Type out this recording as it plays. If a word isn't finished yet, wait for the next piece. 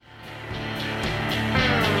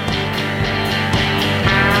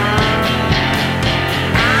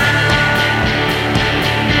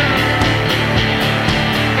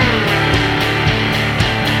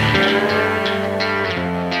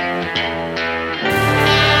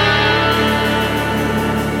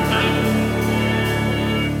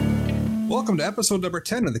Welcome to episode number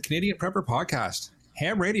 10 of the Canadian Prepper Podcast,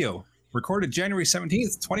 Ham Radio, recorded January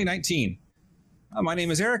 17th, 2019. My name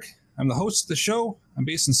is Eric. I'm the host of the show. I'm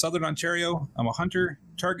based in Southern Ontario. I'm a hunter,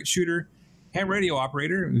 target shooter, ham radio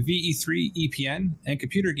operator, VE3 EPN, and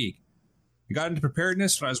computer geek. I got into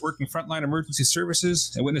preparedness when I was working frontline emergency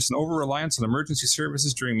services and witnessed an over-reliance on emergency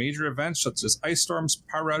services during major events such as ice storms,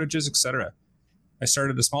 power outages, etc. I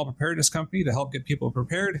started a small preparedness company to help get people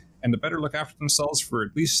prepared and to better look after themselves for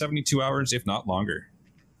at least 72 hours, if not longer.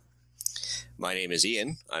 My name is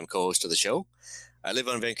Ian. I'm co-host of the show. I live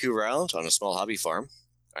on Vancouver Island on a small hobby farm.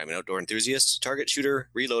 I'm an outdoor enthusiast, target shooter,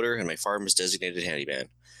 reloader, and my farm is designated handyman.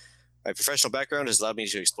 My professional background has allowed me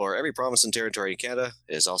to explore every province and territory in Canada.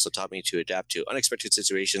 It has also taught me to adapt to unexpected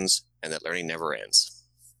situations and that learning never ends.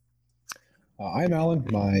 I'm Alan.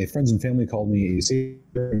 My friends and family call me a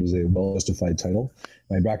saver. It is a well-justified title.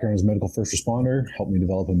 My background as a medical first responder helped me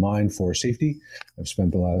develop a mind for safety. I've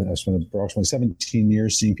spent approximately 17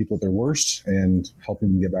 years seeing people at their worst and helping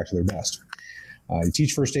them get back to their best. I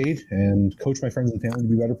teach first aid and coach my friends and family to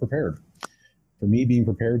be better prepared. For me, being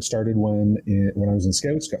prepared started when I was in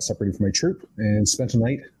Scouts, got separated from my troop, and spent a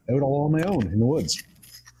night out all on my own in the woods.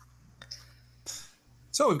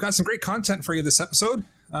 So we've got some great content for you this episode.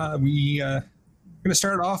 We're going to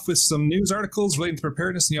start off with some news articles relating to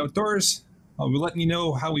preparedness in the outdoors. We'll be letting you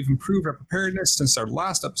know how we've improved our preparedness since our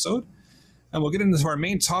last episode. And we'll get into our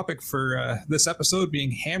main topic for this episode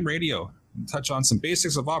being ham radio. We'll touch on some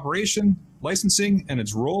basics of operation, licensing, and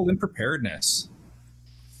its role in preparedness.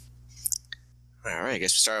 All right, I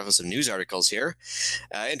guess we'll start off with some news articles here.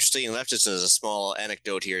 Interesting enough, just as a small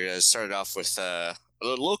anecdote here, I started off with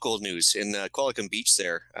local news in Qualicum Beach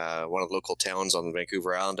there, one of the local towns on the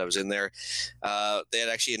Vancouver Island. I was in there. They had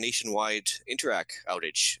actually a nationwide Interac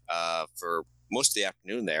outage for most of the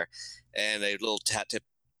afternoon there. And a little tip to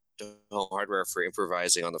home hardware for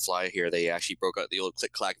improvising on the fly here. They actually broke out the old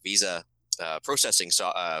Click-Clack Visa processing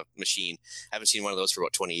machine. I haven't seen one of those for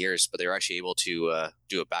about 20 years, but they were actually able to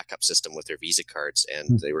do a backup system with their Visa cards,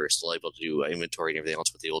 and they were still able to do inventory and everything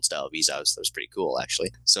else with the old style Visas. That was pretty cool,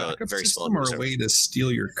 actually. So backup very small. Or a way to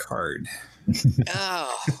steal your card.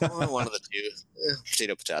 One of the two.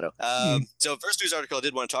 Potato. So first news article I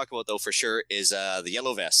did want to talk about, though, for sure, is the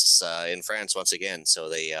yellow vests in France once again. So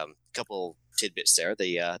they couple tidbits there.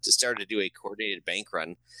 They just started to do a coordinated bank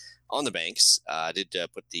run on the banks. I did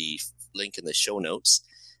put the link in the show notes.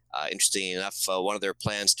 Interesting enough, one of their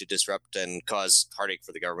plans to disrupt and cause heartache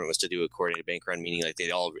for the government was to do a coordinated bank run, meaning like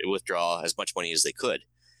they'd all withdraw as much money as they could.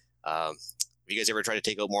 Have you guys ever tried to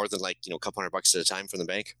take out more than a couple $100 at a time from the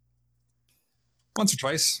bank? Once or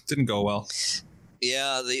twice. Didn't go well.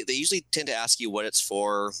 Yeah, they usually tend to ask you what it's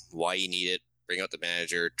for, why you need it, bring out the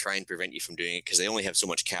manager, try and prevent you from doing it because they only have so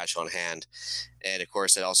much cash on hand. And of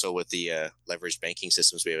course, that also with the leveraged banking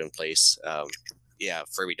systems we have in place,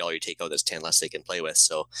 for every dollar you take out, there's 10 less they can play with.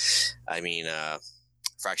 So, I mean,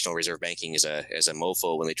 fractional reserve banking is a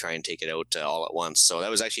mofo when they try and take it out all at once. So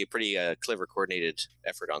that was actually a pretty clever, coordinated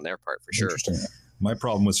effort on their part, for sure. My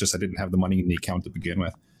problem was just I didn't have the money in the account to begin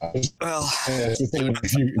with. Well,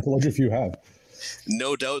 if you have.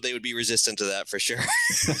 No doubt they would be resistant to that for sure.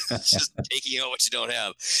 Just taking out what you don't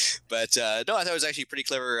have. But no, I thought it was actually a pretty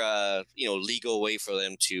clever, legal way for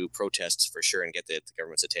them to protest for sure and get the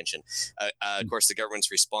government's attention. Of course, the government's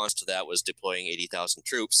response to that was deploying 80,000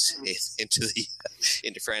 troops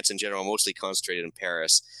into France in general, mostly concentrated in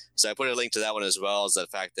Paris. So I put a link to that one as well, as the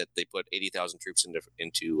fact that they put 80,000 troops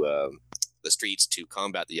into the streets to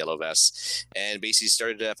combat the yellow vests, and basically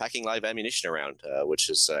started packing live ammunition around, which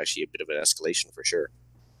is actually a bit of an escalation for sure.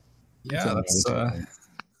 Yeah, it's a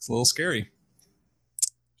little scary.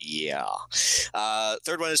 Yeah.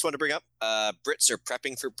 Third one I just want to bring up, Brits are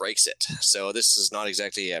prepping for Brexit. So this is not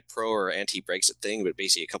exactly a pro or anti-Brexit thing, but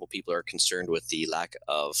basically a couple people are concerned with the lack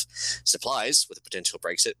of supplies with a potential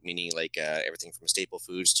Brexit, meaning everything from staple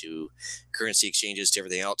foods to currency exchanges to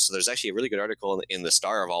everything else. So there's actually a really good article in the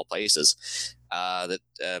Star of all places that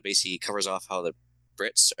basically covers off how the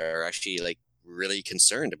Brits are actually really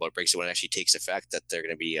concerned about Brexit when it actually takes effect, that they're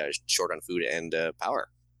going to be short on food and power.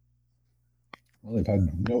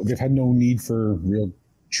 Well, they've had no need for real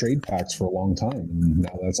trade pacts for a long time, and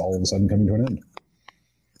now that's all of a sudden coming to an end.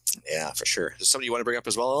 Yeah, for sure. Is something you want to bring up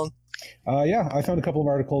as well, Alan? Yeah, I found a couple of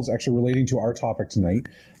articles actually relating to our topic tonight.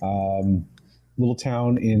 Little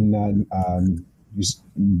town in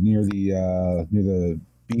near the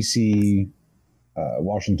BC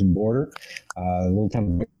Washington border, little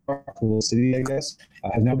town, little city, I guess,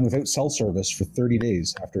 has now been without cell service for 30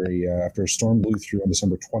 days after a storm blew through on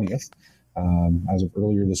December 20th. As of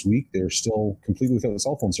earlier this week, they're still completely without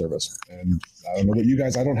cell phone service. And I don't know about you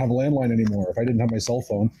guys, I don't have a landline anymore. If I didn't have my cell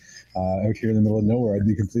phone out here in the middle of nowhere, I'd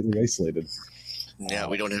be completely isolated. Yeah,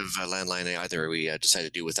 we don't have a landline either. We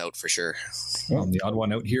decided to do without for sure. Well, the odd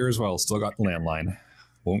one out here as well. Still got the landline.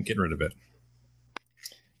 Won't get rid of it.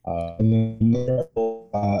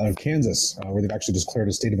 Of Kansas, where they've actually declared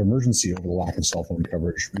a state of emergency over the lack of cell phone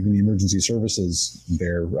coverage. Even the emergency services,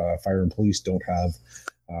 their fire and police don't have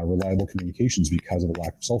reliable communications because of a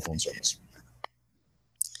lack of cell phone service.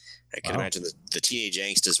 I can imagine the teenage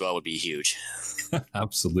angst as well would be huge.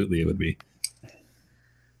 Absolutely, it would be.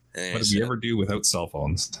 What did we ever do without cell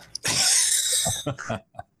phones?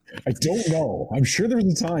 I don't know. I'm sure there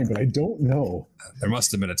was a time, but I don't know. There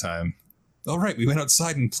must have been a time. All right, we went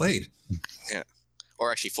outside and played. Yeah,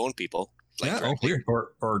 or actually phoned people. Yeah, weird.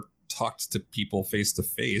 Or talked to people face to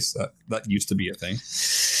face. That used to be a thing.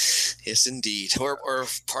 Yes, indeed. Or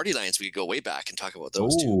party lines. We could go way back and talk about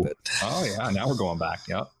those too. But oh yeah, now we're going back.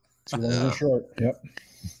 Yep. Short. Yep.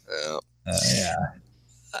 Yeah.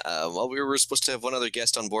 Well, we were supposed to have one other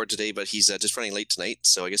guest on board today, but he's just running late tonight.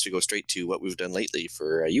 So I guess we go straight to what we've done lately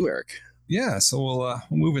for you, Eric. Yeah, so we'll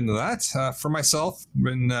move into that. For myself, I've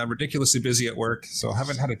been ridiculously busy at work, so I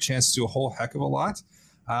haven't had a chance to do a whole heck of a lot.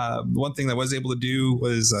 One thing that I was able to do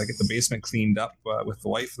was get the basement cleaned up with the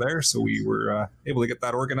wife there, so we were able to get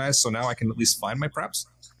that organized. So now I can at least find my preps.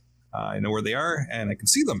 I know where they are, and I can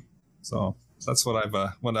see them. So that's what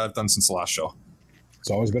I've done since the last show. It's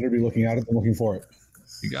always better to be looking at it than looking for it.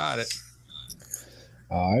 You got it.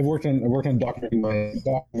 I've worked on documenting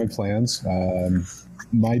my plans.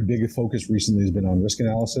 My big focus recently has been on risk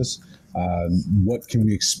analysis. What can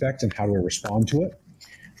we expect and how do I respond to it?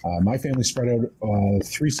 My family's spread out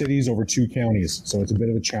 3 cities over 2 counties, so it's a bit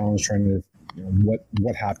of a challenge trying to,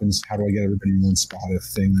 what happens? How do I get everybody in one spot if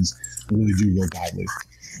things really do go badly?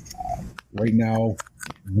 Right now,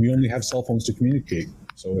 we only have cell phones to communicate.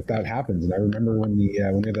 So if that happens, and I remember when we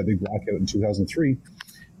had that big blackout in 2003,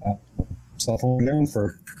 cell phone went down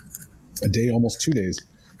for a day, almost 2 days.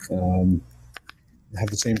 Have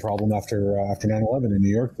the same problem after 9/11 in New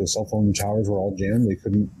York. The cell phone towers were all jammed.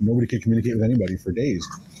 Nobody could communicate with anybody for days.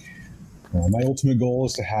 My ultimate goal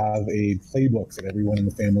is to have a playbook that everyone in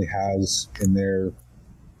the family has in their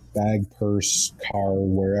bag, purse, car,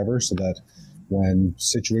 wherever, so that when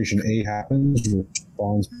situation A happens,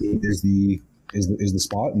 response B is the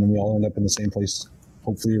spot, and then we all end up in the same place,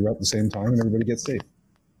 hopefully around the same time, and everybody gets safe.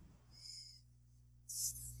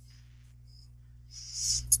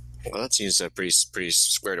 Well, that seems pretty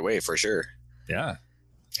squared away for sure. Yeah.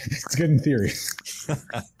 It's good in theory. Got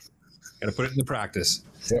to put it into practice.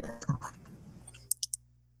 Yep.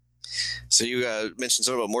 So you mentioned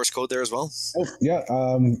something about Morse code there as well? Oh, yeah.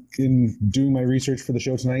 In doing my research for the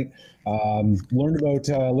show tonight, learning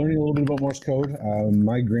a little bit about Morse code.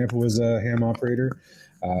 My grandpa was a ham operator.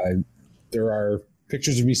 There are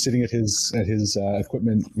pictures of me sitting at his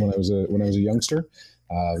equipment when I was a youngster.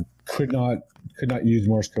 Could not use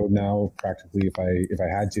Morse code now practically if I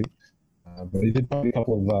had to. But I did find a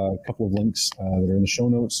couple of links that are in the show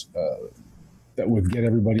notes that would get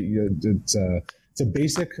everybody. It's a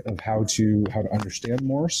basic of how to understand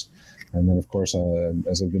Morse, and then of course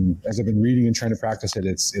as I've been reading and trying to practice it,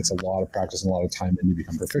 it's a lot of practice and a lot of time, and you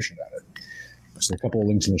become proficient at it. So a couple of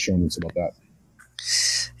links in the show notes about that.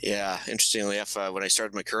 Yeah, interestingly enough, when I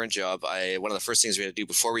started my current job, one of the first things we had to do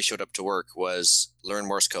before we showed up to work was learn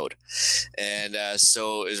Morse code. And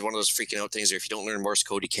so it was one of those freaking out things where if you don't learn Morse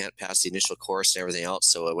code, you can't pass the initial course and everything else.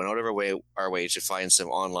 So I went out of our way to find some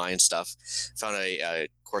online stuff. Found a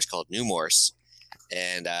course called New Morse.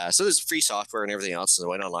 And so there's free software and everything else. And I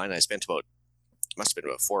went online and I spent must have been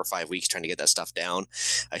about 4 or 5 weeks trying to get that stuff down.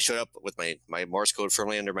 I showed up with my Morse code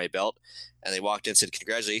firmly under my belt, and they walked in and said,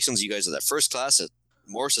 "Congratulations, you guys are the first class that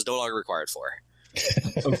Morse is no longer required for."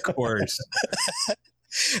 Of course.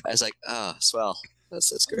 I was like, "Oh, swell.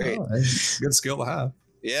 That's great. Oh, good skill to have."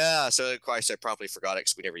 Yeah. So of course I probably forgot it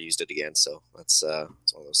because we never used it again. So that's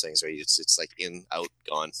it's one of those things where it's like in, out,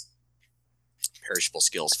 gone. Perishable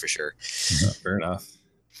skills for sure. Fair enough.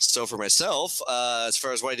 So for myself, as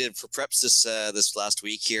far as what I did for preps this last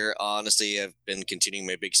week here, honestly, I've been continuing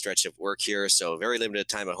my big stretch of work here, so very limited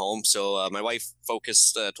time at home. So my wife told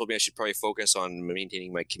me I should probably focus on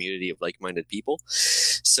maintaining my community of like-minded people.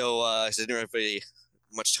 So I said, everybody,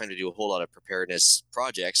 much time to do a whole lot of preparedness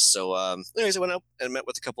projects. So anyways, I went out and met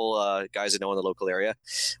with a couple guys I know in the local area.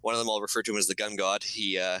 One of them, I'll refer to him as the gun god.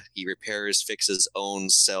 He repairs, fixes,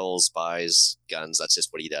 owns, sells, buys guns. That's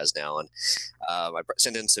just what he does now. And I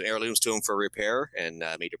sent in some heirlooms to him for repair and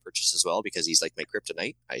made a purchase as well, because he's like my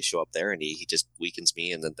kryptonite. I show up there and he just weakens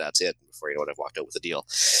me, and then that's it. Before you know it, I've walked out with a deal.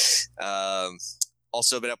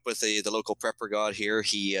 Also been up with the local prepper god here.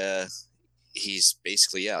 He's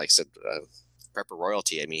basically, like I said, prepper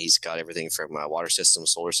royalty. I mean, he's got everything from water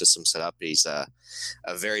systems, solar systems set up. He's a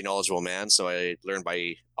very knowledgeable man. So I learned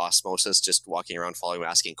by osmosis, just walking around, following him,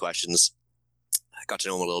 asking questions. I got to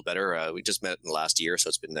know him a little better. We just met in the last year, so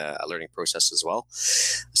it's been a learning process as well.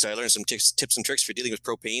 So I learned some tips and tricks for dealing with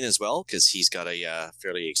propane as well, because he's got a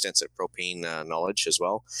fairly extensive propane knowledge as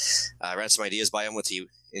well. I ran some ideas by him and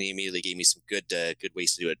he immediately gave me some good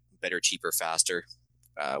ways to do it better, cheaper, faster.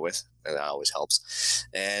 And that always helps.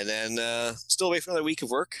 And then still away for another week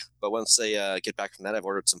of work, but once I get back from that, I've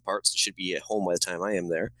ordered some parts that should be at home by the time I am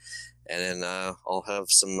there. And then I'll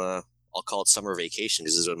have some I'll call it summer vacation,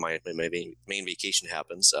 because this is when my main vacation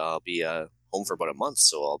happens. I'll be home for about a month,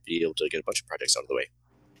 so I'll be able to get a bunch of projects out of the way.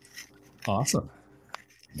 Awesome.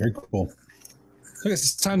 Very cool. I guess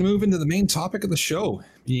it's time to move into the main topic of the show,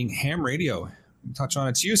 being ham radio. We'll touch on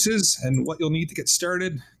its uses and what you'll need to get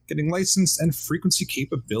started, getting licensed, and frequency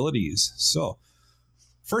capabilities. So,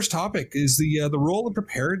 first topic is the role of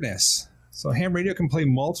preparedness. So, ham radio can play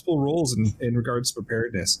multiple roles in regards to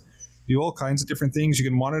preparedness. Do all kinds of different things. You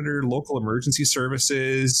can monitor local emergency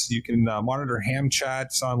services. You can monitor ham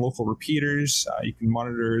chats on local repeaters. You can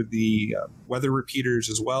monitor the weather repeaters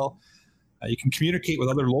as well. You can communicate with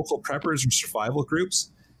other local preppers and survival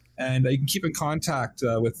groups. And you can keep in contact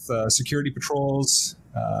with security patrols,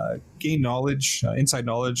 gain knowledge, inside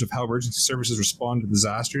knowledge of how emergency services respond to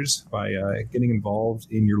disasters by getting involved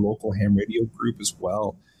in your local ham radio group as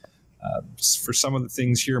well. For some of the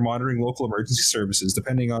things here, monitoring local emergency services,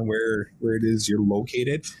 depending on where it is you're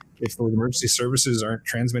located. If the emergency services aren't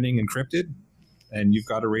transmitting encrypted, and you've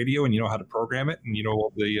got a radio and you know how to program it, and you know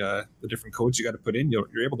all the different codes you got to put in,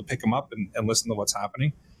 you're able to pick them up and listen to what's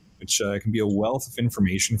happening, which can be a wealth of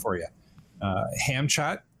information for you. Ham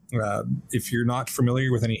chat, if you're not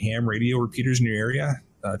familiar with any ham radio repeaters in your area,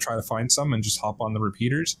 try to find some and just hop on the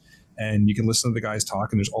repeaters, and you can listen to the guys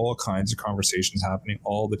talk, and there's all kinds of conversations happening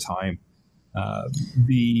all the time.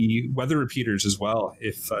 The weather repeaters as well,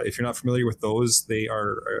 if you're not familiar with those, they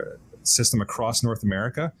are a system across North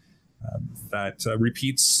America that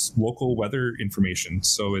repeats local weather information.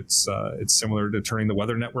 So it's similar to turning the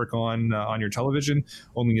weather network on your television,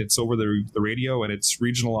 only it's over the radio, and it's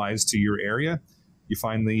regionalized to your area. You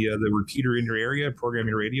find the repeater in your area, program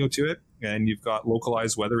your radio to it, and you've got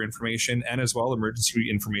localized weather information and as well emergency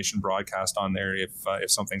information broadcast on there. If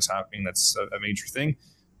something's happening that's a major thing,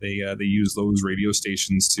 they use those radio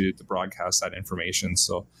stations to broadcast that information.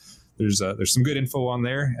 So there's some good info on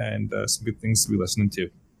there, and some good things to be listening to.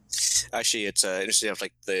 Actually, it's interesting.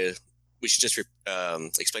 We should just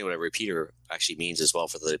explain what a repeater actually means as well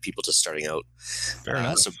for the people just starting out. Fair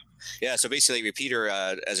enough. So basically, repeater,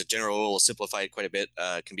 as a general rule, simplified quite a bit,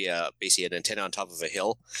 can be basically an antenna on top of a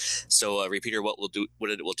hill. So a repeater, what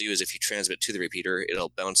it will do is if you transmit to the repeater,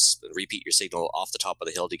 it'll repeat your signal off the top of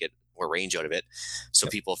the hill to get more range out of it. So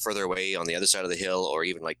people further away on the other side of the hill, or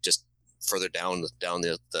even like just further down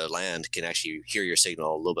the land, can actually hear your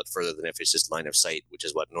signal a little bit further than if it's just line of sight, which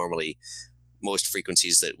is what normally most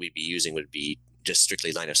frequencies that we'd be using would be just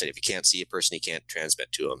strictly line of sight. If you can't see a person, you can't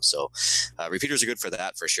transmit to them. So repeaters are good for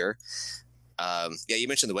that for sure. You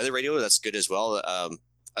mentioned the weather radio. That's good as well.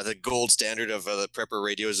 The gold standard of the prepper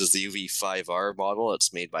radios is the UV5R model.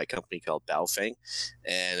 It's made by a company called Baofeng.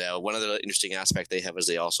 And one of the interesting aspects they have is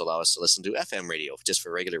they also allow us to listen to FM radio just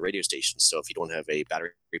for regular radio stations. So if you don't have a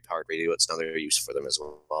battery-powered radio, it's another use for them as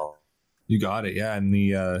well. You got it, yeah. And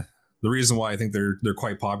the reason why I think they're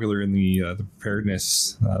quite popular in the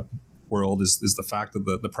preparedness world is the fact that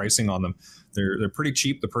the pricing on them, they're pretty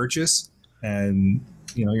cheap to purchase, and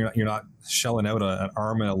you're not shelling out an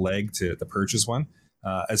arm and a leg to purchase one.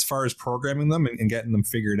 As far as programming them and getting them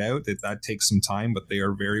figured out, that takes some time, but they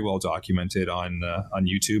are very well documented on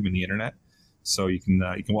YouTube and the internet. So you can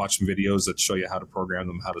watch some videos that show you how to program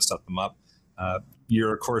them, how to set them up.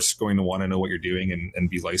 You're of course going to want to know what you're doing and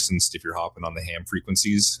be licensed if you're hopping on the ham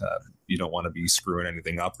frequencies. You don't want to be screwing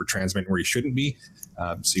anything up or transmitting where you shouldn't be.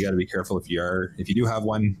 So you got to be careful if you do have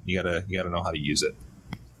one. You gotta know how to use it.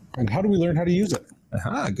 And how do we learn how to use it?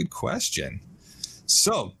 Good question.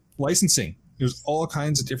 So licensing. There's all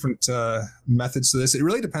kinds of different methods to this. It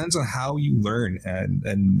really depends on how you learn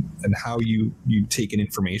and how you take in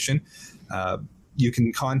information. you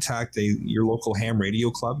can contact your local ham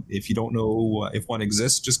radio club. If you don't know if one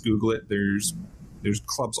exists, just Google it. There's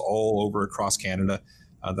clubs all over across Canada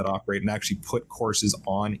that operate and actually put courses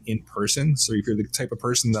on in person. So if you're the type of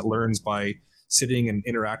person that learns by sitting and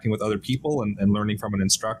interacting with other people and learning from an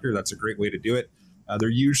instructor, that's a great way to do it. They're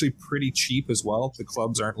usually pretty cheap as well. The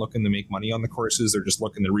clubs aren't looking to make money on the courses. They're just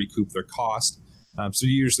looking to recoup their cost. So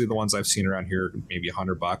usually the ones I've seen around here, maybe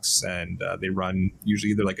 $100, and they run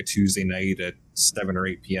usually either like a Tuesday night at 7 or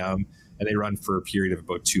 8 p.m. and they run for a period of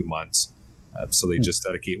about 2 months. So they just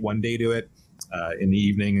dedicate one day to it. In the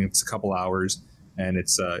evening, it's a couple hours, and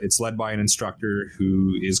it's led by an instructor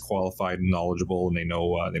who is qualified and knowledgeable, and they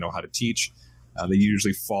know how to teach. They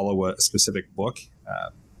usually follow a specific book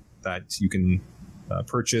that you can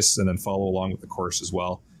purchase and then follow along with the course as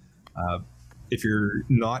well. If you're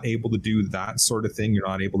not able to do that sort of thing, you're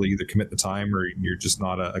not able to either commit the time or you're just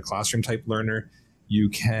not a classroom type learner, you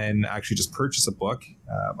can actually just purchase a book.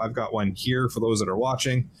 I've got one here for those that are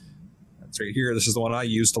watching. It's right here. This is the one I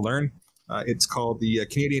use to learn. It's called the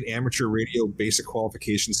Canadian Amateur Radio Basic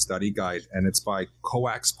Qualification Study Guide, and it's by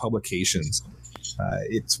Coax Publications. I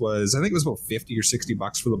think it was about $50 or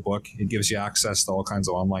 $60 for the book. It gives you access to all kinds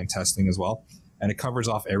of online testing as well, and it covers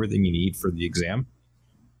off everything you need for the exam.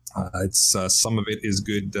 It's some of it is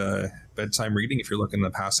good bedtime reading if you're looking to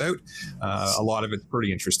pass out. A lot of it's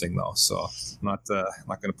pretty interesting though, so I'm not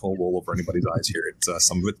going to pull wool over anybody's eyes here. It's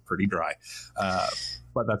some of it's pretty dry,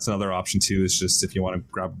 but that's another option too. Is just if you want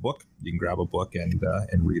to grab a book, you can grab a book and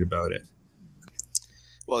read about it.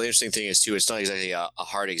 Well, the interesting thing is too, it's not exactly a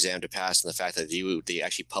hard exam to pass, in the fact that they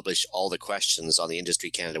actually publish all the questions on the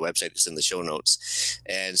Industry Canada website. It's in the show notes,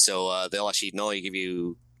 and so they'll actually not only give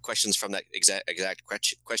you questions from that exact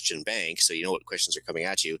question bank, so you know what questions are coming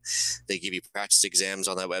at you. They give you practice exams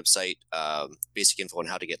on that website, basic info on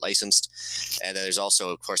how to get licensed, and then there's also,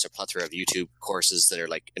 of course, a plethora of YouTube courses that are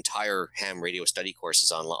like entire ham radio study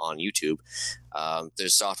courses on YouTube.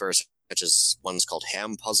 There's software such as one's called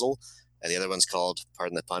Ham Puzzle, and the other one's called,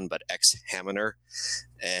 pardon the pun, but Examiner,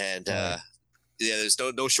 and there's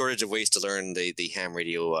no shortage of ways to learn the ham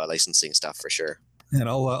radio licensing stuff for sure. And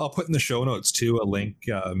I'll put in the show notes too a link.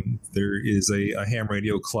 There is a ham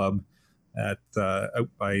radio club out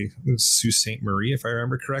by Sault Ste. Marie, if I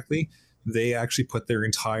remember correctly. They actually put their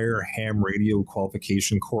entire ham radio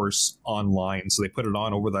qualification course online. So they put it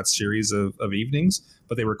on over that series of evenings,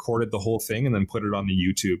 but they recorded the whole thing and then put it on the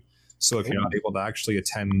YouTube. So if you're not able to actually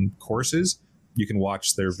attend courses, you can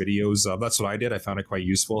watch their videos. That's what I did. I found it quite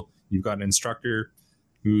useful. You've got an instructor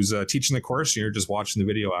who's teaching the course, and you're just watching the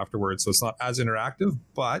video afterwards. So it's not as interactive,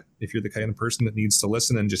 but if you're the kind of person that needs to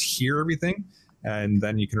listen and just hear everything, and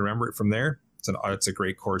then you can remember it from there, it's a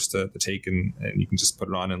great course to take, and you can just put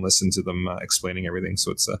it on and listen to them explaining everything.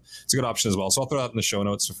 So it's a good option as well. So I'll throw that in the show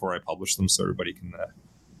notes before I publish them, so everybody can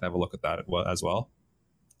have a look at that as well.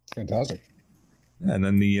 Fantastic. And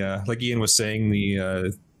then like Ian was saying,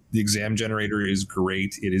 the exam generator is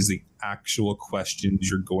great. It is the actual questions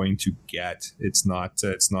you're going to get. It's not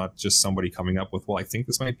just somebody coming up with, well, I think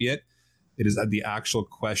this might be it. It is the actual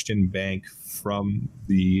question bank from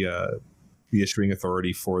the issuing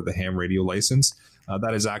authority for the ham radio license.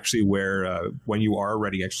 That is actually where when you are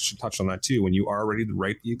ready, I should touch on that too. When you are ready to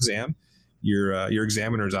write the exam, your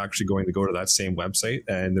examiner is actually going to go to that same website,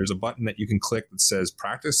 and there's a button that you can click that says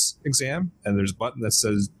practice exam, and there's a button that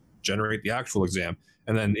says generate the actual exam.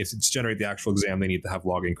 And then if it's generate the actual exam, they need to have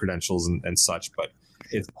login credentials and such. But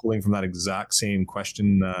it's pulling from that exact same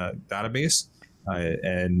question database,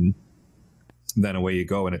 and then away you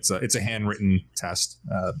go. And it's a handwritten test.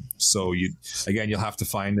 So you'll have to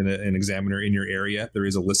find an examiner in your area. There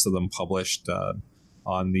is a list of them published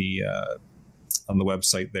on the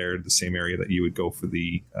website there, the same area that you would go for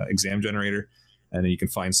the exam generator. And then you can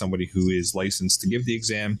find somebody who is licensed to give the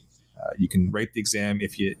exam. You can write the exam.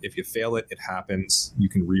 If you fail it, it happens. You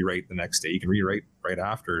can rewrite the next day. You can rewrite right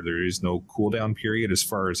after. There is no cool down period as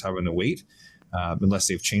far as having to wait, unless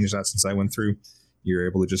they've changed that since I went through. You're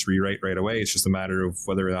able to just rewrite right away. It's just a matter of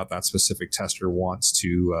whether or not that specific tester wants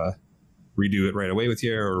to redo it right away with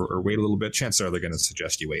you or wait a little bit. Chances are they're going to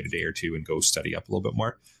suggest you wait a day or two and go study up a little bit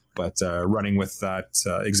more. But running with that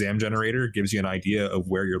exam generator gives you an idea of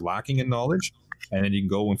where you're lacking in knowledge. And then you can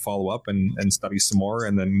go and follow up and study some more,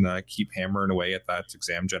 and then keep hammering away at that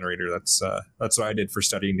exam generator. That's what I did for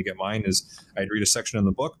studying to get mine. Is I'd read a section in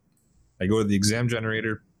the book, I go to the exam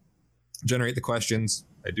generator, generate the questions,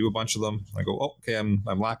 I do a bunch of them. I go, oh, okay, I'm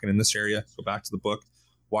lacking in this area. Go back to the book,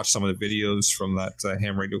 watch some of the videos from that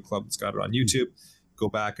ham radio club that's got it on YouTube. Go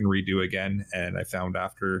back and redo again. And I found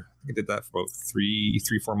after I did that for about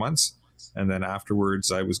 3-4 months, And then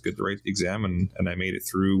afterwards, I was good to write the exam, and I made it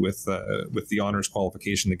through with the honors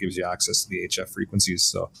qualification that gives you access to the HF frequencies.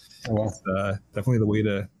 So definitely the way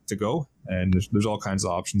to go. And there's all kinds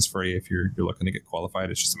of options for you if you're looking to get qualified.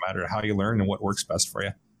 It's just a matter of how you learn and what works best for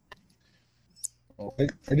you.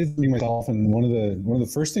 I did something myself, and one of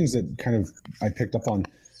the first things that kind of I picked up on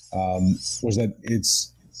was that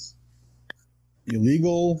it's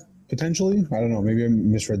illegal potentially. I don't know. Maybe I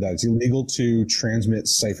misread that. It's illegal to transmit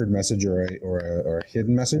ciphered message or a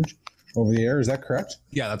hidden message over the air. Is that correct?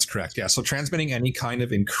 Yeah, that's correct. Yeah. So transmitting any kind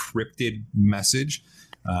of encrypted message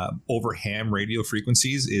over ham radio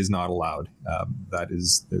frequencies is not allowed.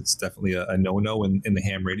 It's definitely a no-no in the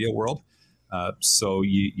ham radio world. So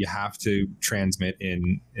you have to transmit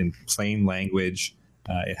in plain language.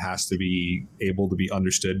 It has to be able to be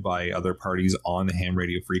understood by other parties on the ham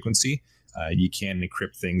radio frequency. You can't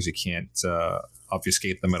encrypt things. You can't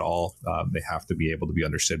obfuscate them at all. They have to be able to be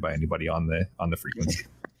understood by anybody on the frequency.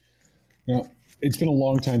 Now, it's been a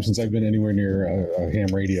long time since I've been anywhere near a ham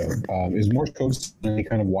radio. Is Morse code any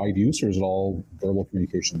kind of wide use, or is it all verbal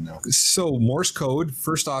communication now? So Morse code,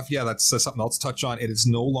 first off, yeah, that's something else to touch on. It is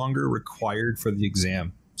no longer required for the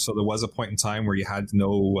exam. So there was a point in time where you had to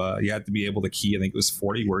know, you had to be able to key, I think it was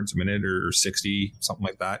 40 words a minute or 60, something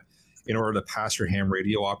like that, in order to pass your ham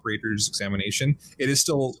radio operator's examination. It is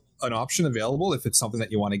still an option available if it's something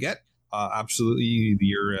that you want to get. Absolutely,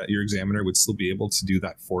 your examiner would still be able to do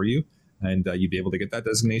that for you, and you'd be able to get that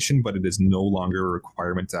designation, but it is no longer a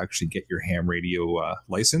requirement to actually get your ham radio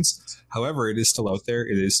license. However, it is still out there.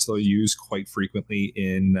 It is still used quite frequently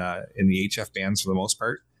in the HF bands for the most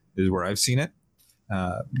part, is where I've seen it.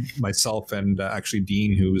 Myself and actually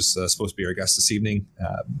Dean, who's supposed to be our guest this evening,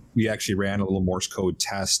 we actually ran a little Morse code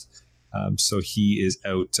test. So he is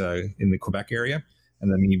out in the Quebec area,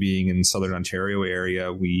 and then me being in Southern Ontario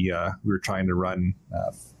area, we were trying to run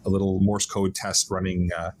a little Morse code test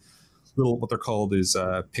running little, what they're called is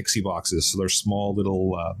Pixie boxes. So they're small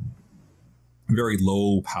little, very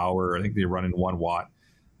low power. I think they run in 1 watt.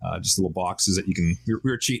 Just little boxes that you can.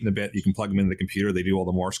 We were cheating a bit. You can plug them into the computer. They do all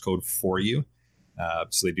the Morse code for you.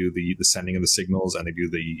 So they do the sending of the signals, and they do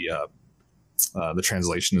the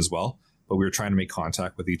translation as well. But we were trying to make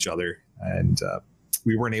contact with each other, and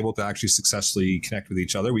we weren't able to actually successfully connect with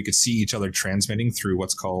each other. We could see each other transmitting through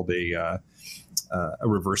what's called a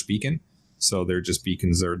reverse beacon. So they're just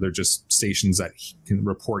beacons. They're just stations that can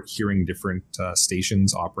report hearing different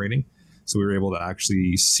stations operating. So we were able to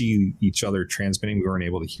actually see each other transmitting. We weren't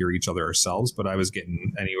able to hear each other ourselves, but I was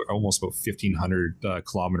getting almost about 1,500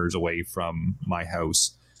 kilometers away from my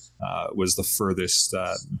house was the furthest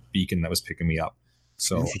beacon that was picking me up.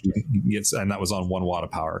 So and that was on 1 watt of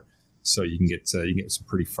power. So you can get some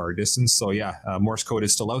pretty far distance. So yeah, Morse code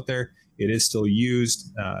is still out there. It is still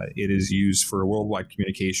used. It is used for worldwide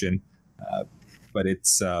communication. But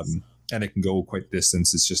it's and it can go quite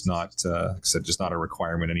distance. It's just not, like I said, just not a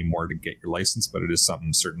requirement anymore to get your license. But it is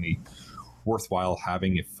something certainly worthwhile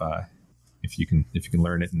having if you can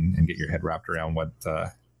learn it and get your head wrapped around what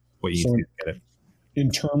you need to get it.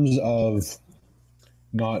 In terms of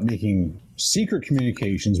not making secret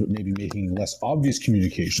communications, but maybe making less obvious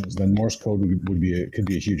communications, then Morse code could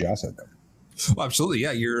be a huge asset. Well, absolutely,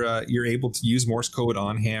 yeah. You're able to use Morse code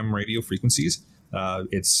on ham radio frequencies.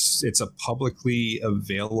 It's a publicly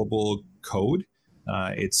available code.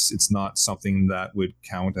 It's not something that would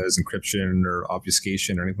count as encryption or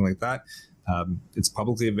obfuscation or anything like that. It's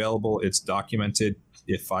publicly available. It's documented.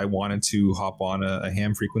 If I wanted to hop on a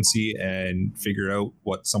ham frequency and figure out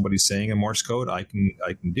what somebody's saying in Morse code, I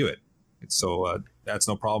can do it. So that's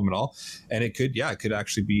no problem at all. And it could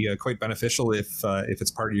actually be quite beneficial if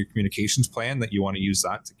it's part of your communications plan that you want to use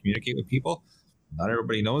that to communicate with people. Not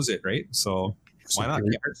everybody knows it, right? So why not?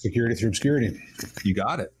 Security through obscurity. You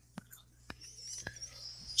got it.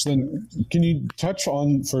 So then, can you touch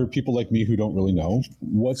on, for people like me who don't really know,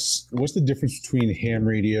 what's the difference between ham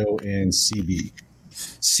radio and CB?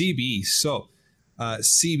 CB. So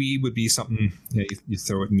CB would be something you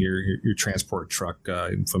throw it in your transport truck.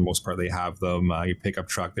 For the most part, they have them. Your pickup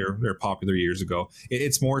truck. They're popular years ago.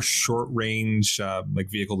 It's more short range, like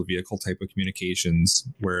vehicle to vehicle type of communications,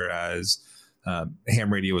 whereas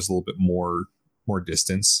ham radio is a little bit more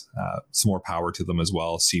distance, some more power to them as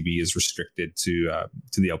well. CB is restricted to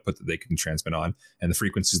the output that they can transmit on and the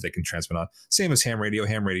frequencies they can transmit on. Same as ham radio.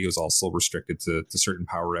 Ham radio is also restricted to certain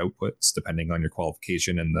power outputs depending on your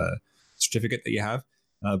qualification and the certificate that you have.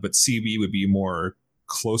 But CB would be more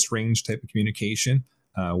close range type of communication,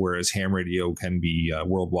 whereas ham radio can be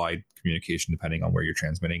worldwide communication depending on where you're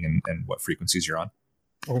transmitting and what frequencies you're on.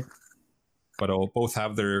 Oh. but both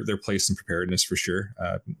have their place in preparedness for sure.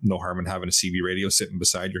 No harm in having a CB radio sitting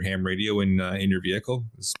beside your ham radio in your vehicle.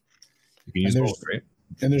 You can use both, right?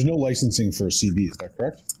 And there's no licensing for CB, is that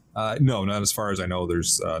correct? No, not as far as I know.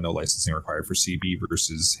 There's no licensing required for CB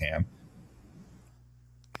versus ham.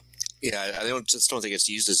 Yeah, I don't think it's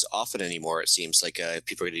used as often anymore. It seems like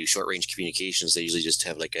people are going to do short range communications. They usually just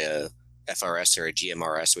have like a FRS or a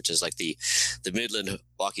GMRS, which is like the Midland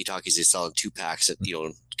walkie talkies they sell in 2-packs at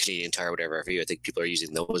Canadian Tire, whatever. I think people are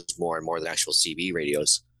using those more and more than actual CB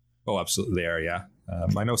radios. Oh, absolutely, they are. Yeah,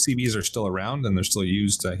 I know CBs are still around and they're still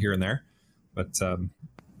used here and there, but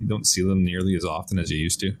you don't see them nearly as often as you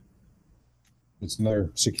used to. It's another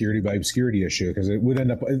security by obscurity issue because it would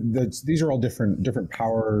end up. These are all different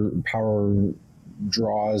power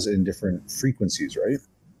draws and different frequencies, right?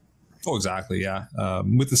 Oh, exactly. Yeah.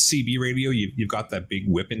 With the CB radio, you've got that big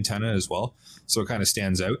whip antenna as well, so it kind of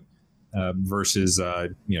stands out. Versus,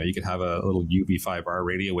 you could have a little UV5R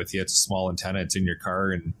radio with you. It's a small antenna. It's in your car,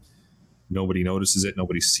 and nobody notices it.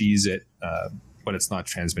 Nobody sees it, but it's not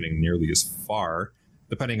transmitting nearly as far.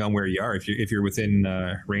 Depending on where you are, if you're within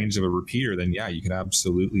range of a repeater, then yeah, you can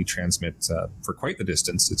absolutely transmit for quite the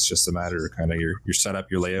distance. It's just a matter of kind of your setup,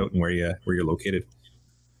 your layout, and where you're located.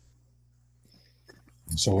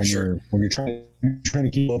 So when you're trying to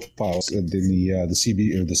keep up files, then the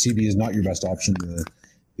CB is not your best option.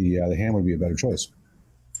 The ham would be a better choice.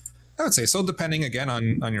 I would say so, depending again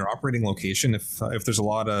on your operating location. If there's a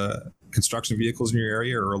lot of construction vehicles in your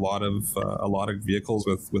area, or a lot of vehicles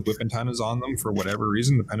with whip antennas on them for whatever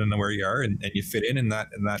reason, depending on where you are, and you fit in that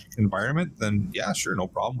environment, then yeah, sure, no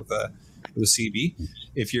problem with a CB.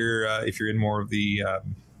 If you're in more of the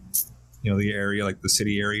the area like the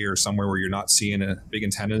city area or somewhere where you're not seeing big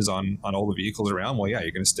antennas on all the vehicles around, well, yeah,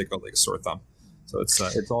 you're going to stick out like a sore thumb. So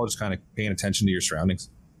it's all just kind of paying attention to your surroundings.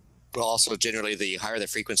 Well, also generally, the higher the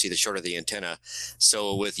frequency, the shorter the antenna.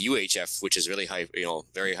 So with UHF, which is really high,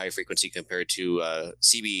 very high frequency compared to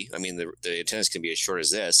CB, I mean, the antennas can be as short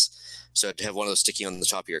as this. So to have one of those sticking on the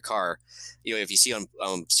top of your car, if you see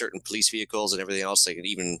on certain police vehicles and everything else, like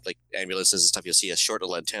even like ambulances and stuff, you'll see a short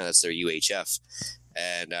little antenna. That's their UHF,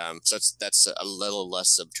 and so that's a little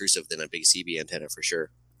less obtrusive than a big CB antenna for sure.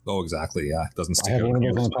 Oh, exactly. Yeah, it doesn't stick out. I have one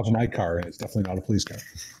of those on the top of my car, and it's definitely not a police car.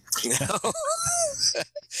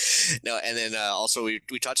 No, and then also we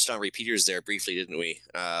touched on repeaters there briefly, didn't we?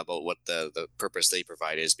 About what the purpose they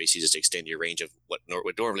provide is basically just to extend your range of what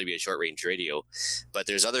would normally be a short range radio. But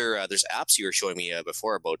there's there's apps you were showing me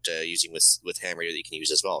before about using with ham radio that you can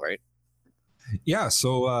use as well, right? Yeah.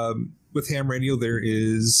 So with ham radio, there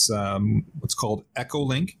is what's called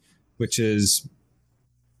Echolink, which is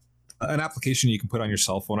an application you can put on your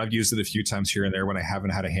cell phone. I've used it a few times here and there when I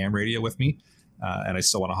haven't had a ham radio with me, and I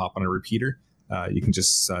still want to hop on a repeater. You can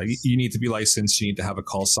just you need to be licensed. You need to have a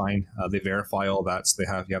call sign. They verify all that. So you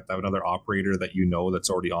have to have another operator that that's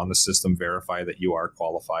already on the system verify that you are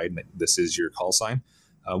qualified and that this is your call sign.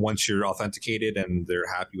 Once you're authenticated and they're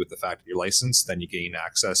happy with the fact that you're licensed, then you gain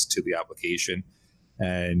access to the application,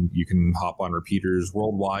 and you can hop on repeaters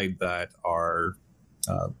worldwide that are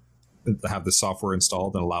have the software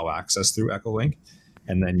installed and allow access through Echolink.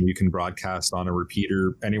 And then you can broadcast on a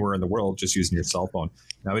repeater anywhere in the world just using your cell phone.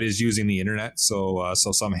 Now, it is using the internet, so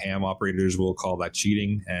some ham operators will call that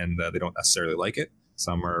cheating, and they don't necessarily like it.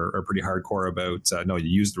 Some are pretty hardcore about, no, you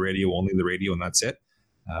use the radio, only the radio, and that's it.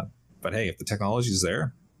 But hey, if the technology is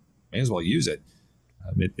there, may as well use it.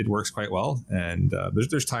 It works quite well, and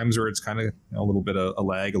there's times where it's kind of a little bit of a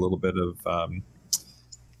lag, a little bit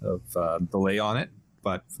of delay on it.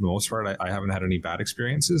 But for the most part, I haven't had any bad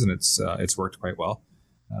experiences, and it's worked quite well.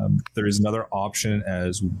 There is another option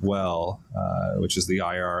as well, which is the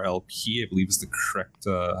IRLP. I believe is the correct.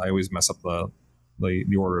 I always mess up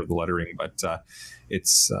the order of the lettering, but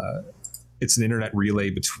it's an internet relay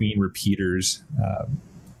between repeaters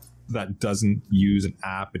that doesn't use an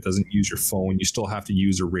app. It doesn't use your phone. You still have to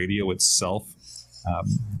use a radio itself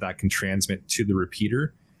that can transmit to the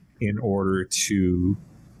repeater in order to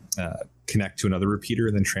connect to another repeater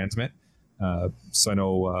and then transmit. So I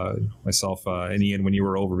know myself and Ian, when you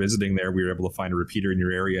were over visiting there, we were able to find a repeater in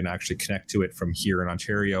your area and actually connect to it from here in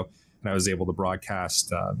Ontario. And I was able to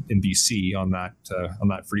broadcast in BC on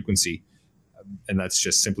that frequency. And that's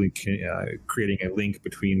just simply creating a link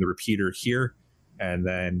between the repeater here and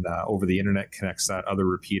then over the internet connects that other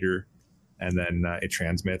repeater, and then it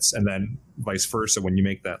transmits. And then vice versa, when you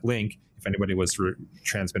make that link, if anybody was to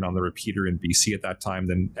transmit on the repeater in BC at that time,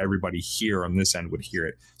 then everybody here on this end would hear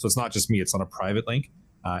it. So it's not just me, it's on a private link.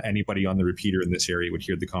 Anybody on the repeater in this area would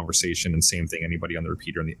hear the conversation, and same thing, anybody on the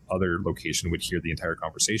repeater in the other location would hear the entire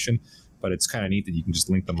conversation. but it's kind of neat that you can just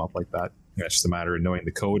link them up like that. It's just a matter of knowing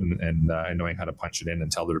the code and knowing how to punch it in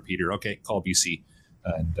and tell the repeater, okay, call BC,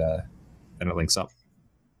 and then it links up.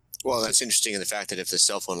 Well, that's interesting in the fact that if the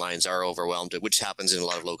cell phone lines are overwhelmed, which happens in a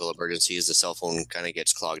lot of local emergencies, the cell phone kind of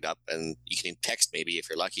gets clogged up, and you can text maybe if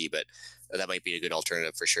you're lucky, but that might be a good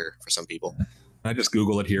alternative for sure for some people. I just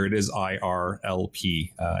Google it here. It is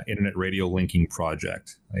IRLP, Internet Radio Linking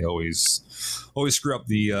Project. I always screw up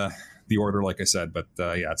the order, like I said, but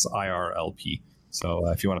yeah, it's IRLP. So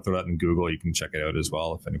if you want to throw that in Google, you can check it out as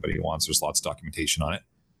well. If anybody wants, there's lots of documentation on it.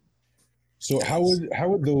 So how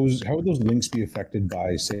would those links be affected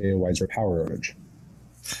by, say, a widespread power outage?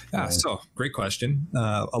 Yeah, so great question.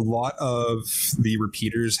 A lot of the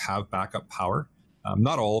repeaters have backup power.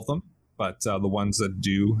 Not all of them, but the ones that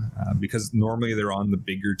do, because normally they're on the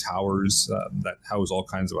bigger towers that house all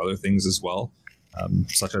kinds of other things as well,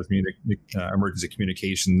 such as emergency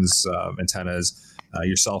communications antennas,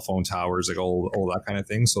 your cell phone towers, like all that kind of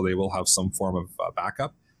thing. So they will have some form of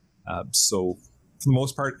backup. So for the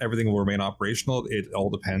most part, everything will remain operational. It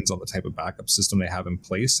all depends on the type of backup system they have in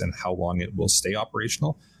place and how long it will stay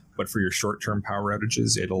operational. But for your short-term power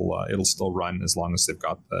outages, it'll still run as long as they've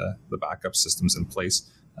got the backup systems in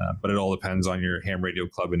place. But it all depends on your ham radio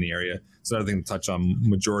club in the area. It's another thing to touch on.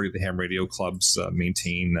 Majority of the ham radio clubs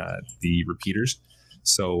maintain the repeaters.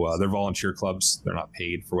 So they're volunteer clubs. They're not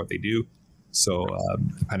paid for what they do. So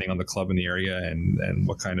depending on the club in the area and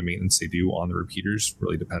what kind of maintenance they do on the repeaters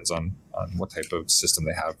really depends on what type of system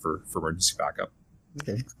they have for emergency backup.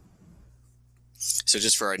 Okay. So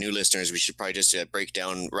just for our new listeners, we should probably just break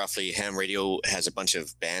down roughly. Ham radio has a bunch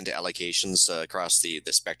of band allocations across the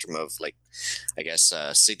spectrum of, like, I guess,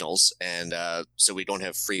 signals. And so we don't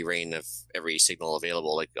have free reign of every signal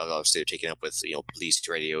available. Like, obviously they're taken up with, police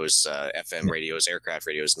radios, FM radios, aircraft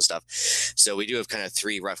radios and stuff. So we do have kind of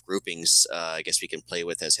three rough groupings, I guess we can play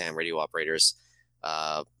with as ham radio operators.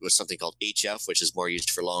 With something called HF, which is more used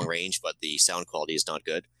for long range, but the sound quality is not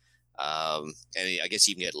good. And I guess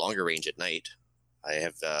you can get longer range at night. I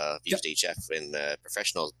have used HF in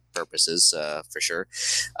professional purposes for sure.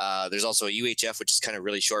 There's also a UHF, which is kind of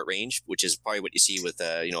really short range, which is probably what you see with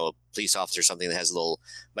a police officer or something that has a little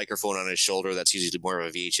microphone on his shoulder. That's usually more of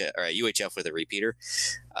a VHF or a UHF with a repeater.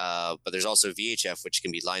 But there's also VHF, which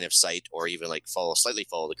can be line of sight or even like slightly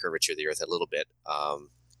follow the curvature of the Earth a little bit.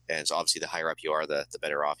 And so obviously the higher up you are, the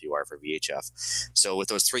better off you are for VHF. So with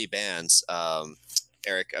those three bands,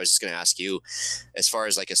 Eric, I was just going to ask you, as far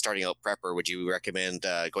as like a starting out prepper, would you recommend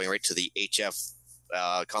going right to the HF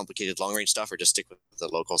complicated long range stuff, or just stick with the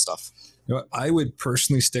local stuff? I would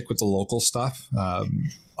personally stick with the local stuff.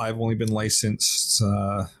 I've only been licensed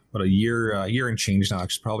a year and change now,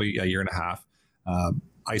 actually probably a year and a half.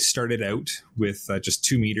 I started out with just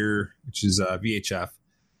 2 meter, which is VHF.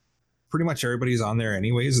 Pretty much everybody's on there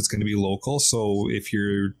anyways. It's going to be local. So if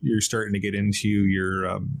you're starting to get into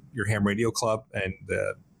your ham radio club and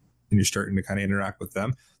you're starting to kind of interact with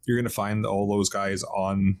them, you're going to find all those guys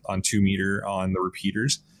on 2 meter on the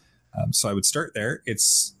repeaters. So I would start there.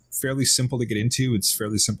 It's fairly simple to get into. It's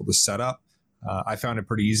fairly simple to set up. I found it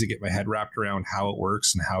pretty easy to get my head wrapped around how it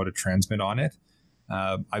works and how to transmit on it.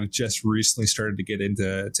 I've just recently started to get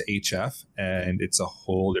into HF, and it's a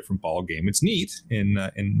whole different ball game. It's neat in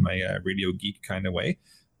my radio geek kind of way,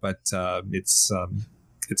 but it's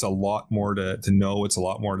a lot more to know. It's a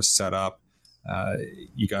lot more to set up.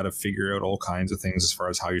 You got to figure out all kinds of things as far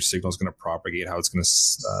as how your signal is going to propagate, how it's going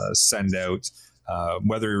to send out,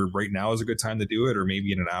 whether right now is a good time to do it or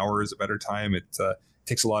maybe in an hour is a better time. It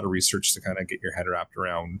takes a lot of research to kind of get your head wrapped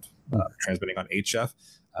around transmitting on HF.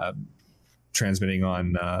 Transmitting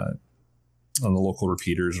on the local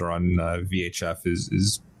repeaters or on VHF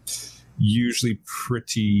is usually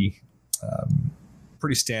pretty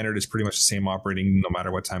standard. It's pretty much the same operating no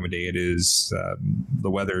matter what time of day it is.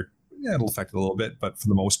 The weather, it'll affect it a little bit, but for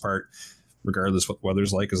the most part, regardless what the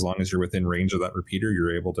weather's like, as long as you're within range of that repeater,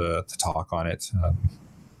 you're able to talk on it.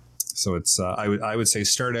 So it's I would say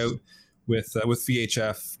start out with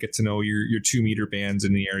VHF, get to know your 2 meter bands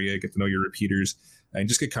in the area, get to know your repeaters, and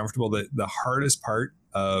just get comfortable. That the hardest part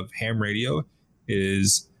of ham radio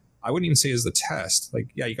is, I wouldn't even say is the test. Like,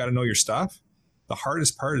 yeah, you got to know your stuff. The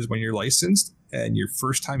hardest part is when you're licensed and your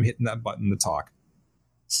first time hitting that button to talk.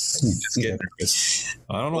 You just get nervous.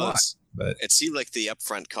 I don't know why, but it seemed like the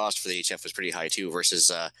upfront cost for the HF was pretty high too. Versus,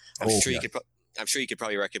 I'm sure you could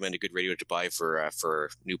probably recommend a good radio to buy for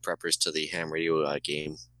new preppers to the ham radio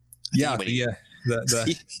game. You might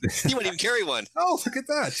even carry one. Oh, look at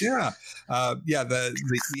that! Yeah, the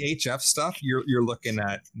HF stuff. You're looking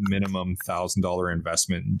at minimum $1,000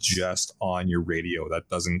 investment just on your radio. That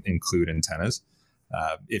doesn't include antennas.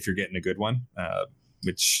 If you're getting a good one,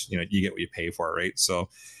 which, you get what you pay for, right? So,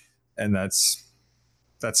 and that's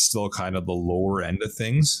still kind of the lower end of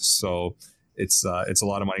things. So it's a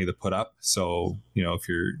lot of money to put up. So, if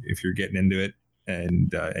you're getting into it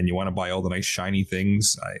and you want to buy all the nice shiny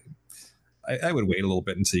things, I would wait a little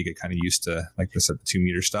bit until you get kind of used to, like I said, the 2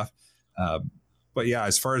 meter stuff. But yeah,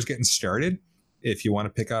 as far as getting started, if you want to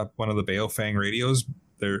pick up one of the Baofeng radios,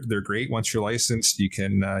 they're great. Once you're licensed, you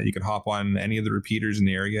can hop on any of the repeaters in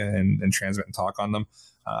the area and transmit and talk on them.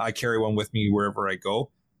 I carry one with me wherever I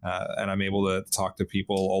go, and I'm able to talk to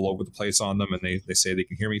people all over the place on them, and they say they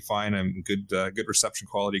can hear me fine. I'm good reception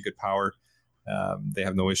quality, good power. They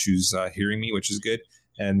have no issues hearing me, which is good.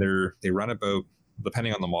 And they run about,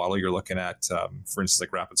 depending on the model you're looking at, for instance,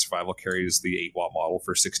 like Rapid Survival carries the 8-watt model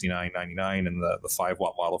for $69.99 and the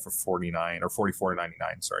 5-watt model for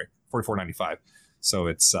 $44.99. Sorry, $44.95. So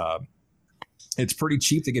it's pretty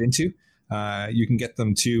cheap to get into. You can get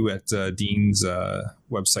them too at Dean's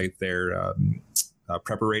website there,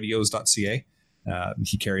 prepperradios.ca.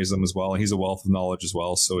 He carries them as well, and he's a wealth of knowledge as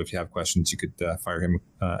well. So if you have questions, you could fire him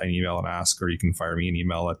an email and ask, or you can fire me an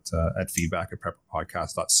email at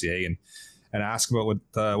feedback@prepperpodcast.ca and ask about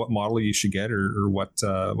what model you should get, or what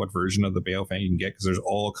version of the Baofeng you can get, because there's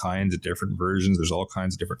all kinds of different versions. There's all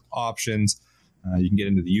kinds of different options. You can get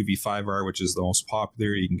into the UV5R, which is the most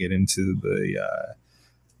popular. You can get into the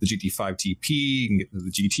GT5 TP. You can get into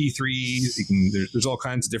the GT3s. There's all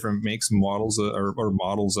kinds of different makes and models or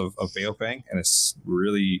models of Baofeng, and it's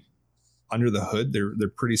really, under the hood, they're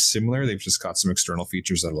pretty similar. They've just got some external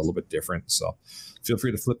features that are a little bit different. So feel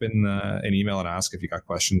free to flip in an email and ask if you got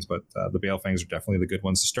questions. But the Baofengs are definitely the good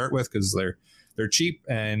ones to start with, because they're cheap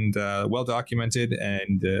and well documented,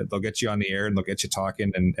 and they'll get you on the air and they'll get you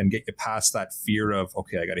talking and get you past that fear of,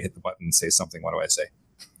 okay, I got to hit the button and say something. What do I say?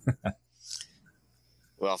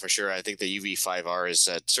 Well, for sure. I think the UV5R is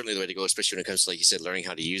certainly the way to go, especially when it comes to, like you said, learning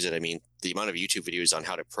how to use it. I mean, the amount of YouTube videos on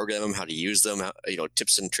how to program them, how to use them,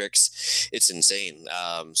 tips and tricks, it's insane.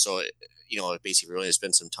 So, basically really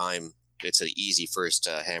spend some time. It's an easy first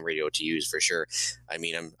ham radio to use for sure. I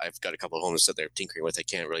mean, I've got a couple of homes that they're tinkering with. I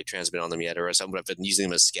can't really transmit on them yet, or some, but I've been using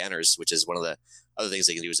them as scanners, which is one of the other things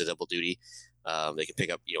they can do as a double duty. They can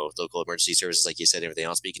pick up, local emergency services, like you said, everything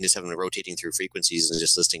else, but you can just have them rotating through frequencies and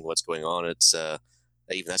just listening what's going on. It's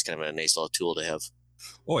even that's kind of a nice little tool to have.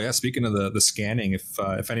 Oh yeah, speaking of the scanning,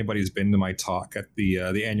 if anybody's been to my talk at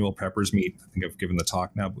the annual Preppers meet, I think I've given the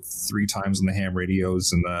talk now 3 times on the ham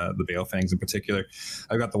radios and the Baofengs in particular.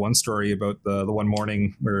 I've got the one story about the one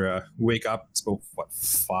morning where we wake up. It's about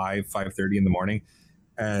 5:30 in the morning,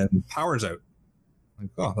 and power's out. Like,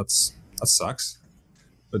 oh, that sucks.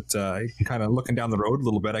 But I can kind of looking down the road a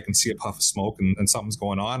little bit, I can see a puff of smoke and something's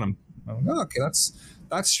going on. I'm like, oh, okay,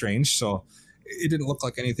 that's strange. So it didn't look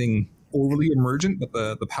like anything overly emergent, but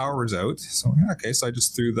the power was out. So okay, so I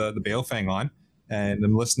just threw the Baofeng on, and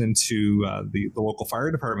I'm listening to the local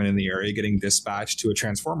fire department in the area getting dispatched to a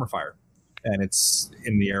transformer fire, and it's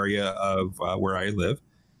in the area of where I live.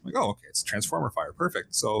 I'm like, oh, okay, it's a transformer fire,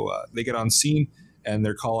 perfect. So they get on scene and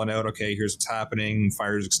they're calling out, okay, here's what's happening.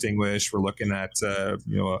 Fire's extinguished. We're looking at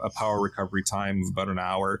a power recovery time of about an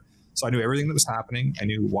hour. So I knew everything that was happening. I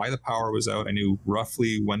knew why the power was out. I knew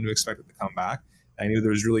roughly when to expect it to come back. I knew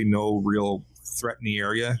there was really no real threat in the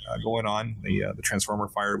area going on. The transformer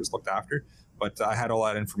fire was looked after, but I had all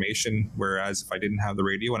that information. Whereas if I didn't have the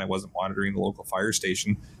radio and I wasn't monitoring the local fire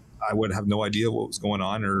station, I would have no idea what was going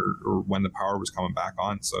on or when the power was coming back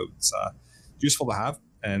on. So it's useful to have,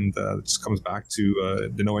 and it just comes back to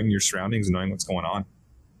knowing your surroundings and knowing what's going on.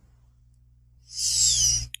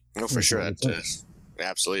 No, for sure.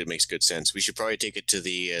 Absolutely, it makes good sense. We should probably take it to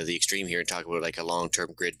the extreme here and talk about like a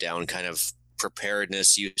long-term grid down kind of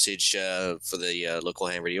preparedness usage for the local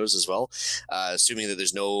ham radios as well. Assuming that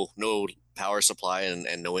there's no power supply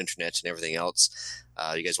and no internet and everything else.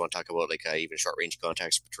 You guys want to talk about like even short-range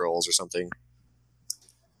contacts, patrols, or something?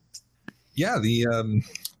 Yeah, the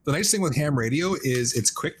nice thing with ham radio is it's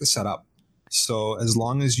quick to set up. So as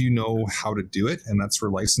long as you know how to do it, and that's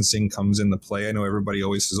where licensing comes into play. I know everybody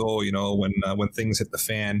always says, oh, when things hit the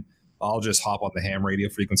fan, I'll just hop on the ham radio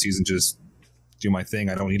frequencies and just do my thing.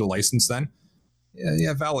 I don't need a license then.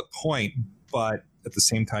 Yeah, valid point. But at the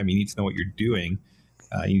same time, you need to know what you're doing.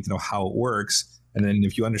 You need to know how it works. And then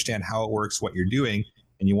if you understand how it works, what you're doing,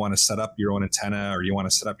 and you want to set up your own antenna or you want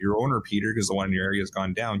to set up your own repeater because the one in your area has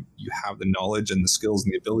gone down, you have the knowledge and the skills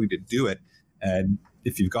and the ability to do it. And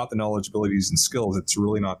if you've got the knowledge, abilities, and skills, it's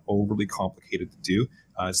really not overly complicated to do.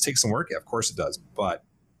 It takes some work. Yeah, of course it does. But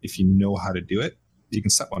if you know how to do it, you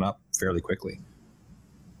can set one up fairly quickly.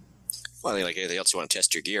 Well, like anything else, you want to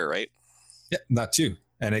test your gear, right? Yeah, that too.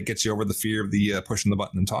 And it gets you over the fear of the pushing the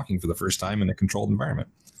button and talking for the first time in a controlled environment.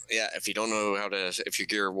 Yeah, if you don't know if your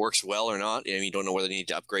gear works well or not, you don't know whether you need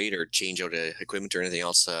to upgrade or change out equipment or anything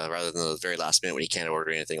else, rather than the very last minute when you can't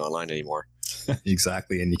order anything online anymore.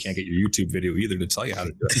 Exactly, and you can't get your YouTube video either to tell you how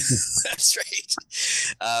to do it. That's right.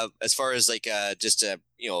 As far as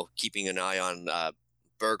keeping an eye on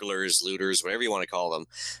burglars, looters, whatever you want to call them,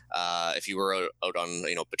 if you were out on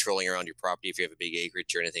patrolling around your property, if you have a big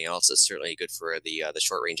acreage or anything else, it's certainly good for the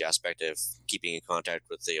short range aspect of keeping in contact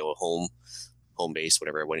with the home base,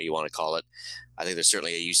 whatever you want to call it. I think there's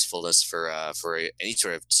certainly a usefulness for any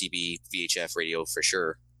sort of CB VHF radio for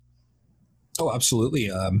sure. Oh, absolutely.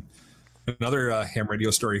 Another ham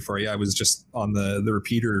radio story for you. I was just on the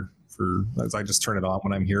repeater as I just turn it on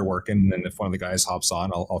when I'm here working, and if one of the guys hops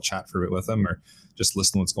on, I'll chat for a bit with them or just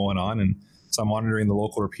listen to what's going on. And so I'm monitoring the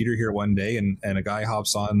local repeater here one day, and a guy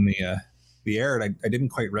hops on the air, and I didn't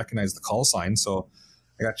quite recognize the call sign, so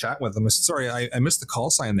I got chatting with him. I said, "Sorry, I missed the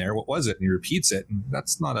call sign there. What was it?" And he repeats it, and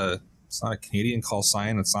it's not a Canadian call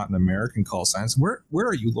sign. It's not an American call sign. So where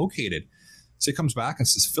are you located? So he comes back and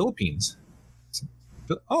says, "Philippines." I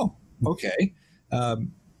said, "Oh, okay.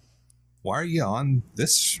 Why are you on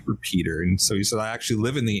this repeater?" And so he said, "I actually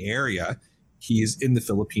live in the area." He's in the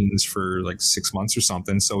Philippines for like 6 months or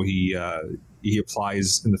something. So he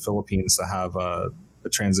applies in the Philippines to have a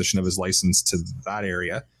transition of his license to that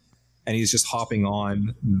area. And he's just hopping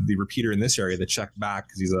on the repeater in this area to check back,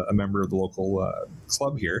 because he's a member of the local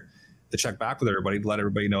club here, to check back with everybody, to let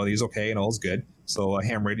everybody know that he's okay and all's good. So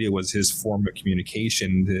ham radio was his form of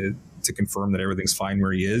communication to confirm that everything's fine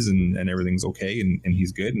where he is and everything's okay and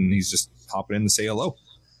he's good, and he's just hopping in to say hello.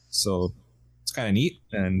 So it's kind of neat,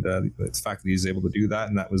 and the fact that he's able to do that,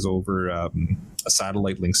 and that was over a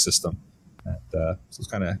satellite link system. So it's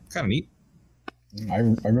kind of neat. I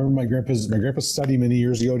remember my grandpa's study many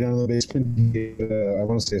years ago down in the basement. He had I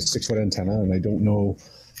want to say a 6-foot antenna, and I don't know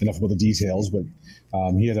enough about the details, but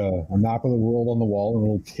he had a map of the world on the wall and a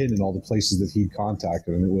little pin in all the places that he'd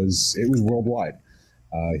contacted, and it was worldwide.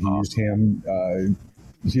 He used ham to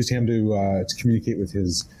communicate with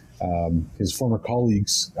his former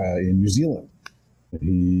colleagues in New Zealand.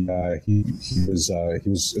 He was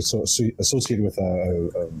associated with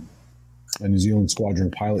a New Zealand squadron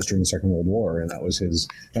of pilots during the Second World War, and that was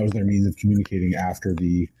their means of communicating after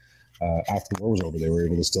the war was over. They were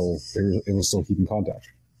able to still keep in contact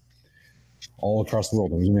all across the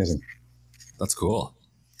world. It was amazing. That's cool.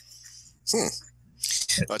 Well,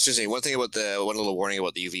 it's interesting. One little warning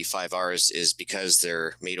about the UV5Rs is because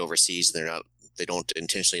they're made overseas, they don't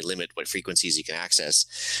intentionally limit what frequencies you can access.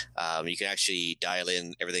 You can actually dial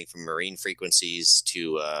in everything from marine frequencies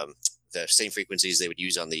to the same frequencies they would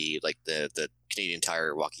use on the Canadian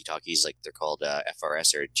Tire walkie-talkies, like they're called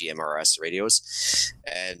FRS or GMRS radios.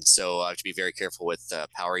 And so I have to be very careful with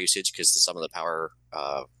power usage, because some of the power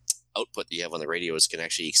output that you have on the radios can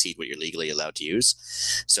actually exceed what you're legally allowed to use.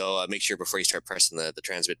 So make sure before you start pressing the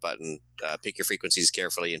transmit button, pick your frequencies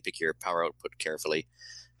carefully and pick your power output carefully.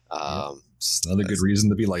 It's another good reason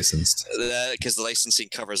to be licensed, because the licensing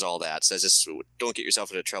covers all that. So just don't get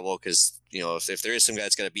yourself into trouble, because if there is some guy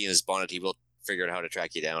that's got to be in his bonnet, he will figure out how to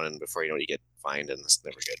track you down, and before you know it, you get fined, and that's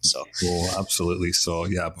never good. So cool, absolutely. So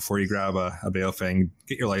yeah, before you grab a Baofeng,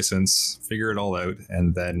 get your license, figure it all out,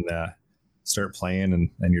 and then start playing, and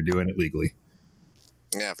you're doing it legally.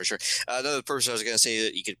 Yeah, for sure. Another purpose I was going to say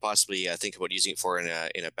that you could possibly think about using it for in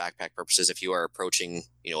a backpack purposes, if you are approaching,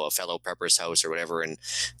 a fellow prepper's house or whatever, and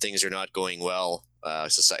things are not going well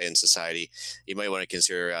in society, you might want to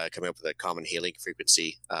consider coming up with a common hailing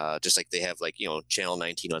frequency, just like they have, channel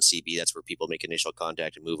 19 on CB. That's where people make initial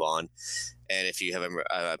contact and move on. And if you have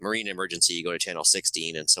a marine emergency, you go to channel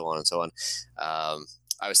 16, and so on and so on.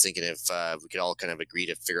 I was thinking if we could all kind of agree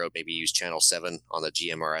to figure out, maybe use channel 7 on the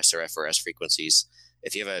GMRS or FRS frequencies.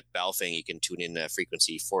 If you have a Baofeng, you can tune in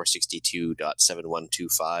frequency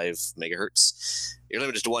 462.7125 megahertz. You're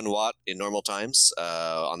limited to 1 watt in normal times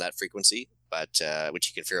on that frequency, but which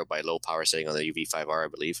you can figure out by low power setting on the UV5R, I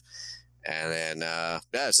believe. And then,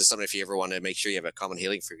 it's just something, if you ever want to make sure you have a common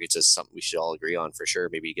hailing frequency, it's something we should all agree on for sure.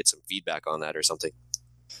 Maybe you get some feedback on that or something.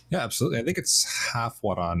 Yeah, absolutely. I think it's half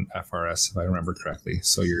watt on FRS, if I remember correctly.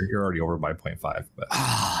 So you're already over by 0.5. But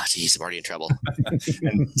geez, I'm already in trouble.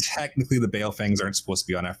 And technically, the Baofengs aren't supposed to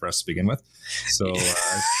be on FRS to begin with. So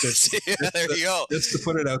there you go. Just to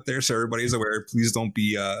put it out there so everybody's aware, please don't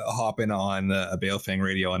be hopping on a Baofeng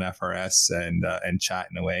radio on FRS and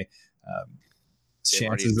chatting away.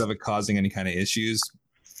 Chances of it causing any kind of issues,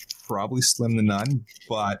 probably slim to none.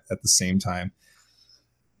 But at the same time,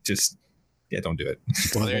 just... yeah, don't do it.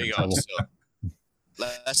 Well, there you go. So,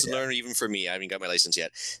 lesson learned even for me. I haven't got my license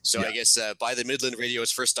yet. So I guess buy the Midland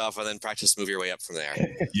radios first off, and then practice move your way up from there.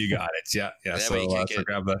 You got it. Yeah. So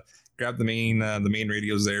grab the main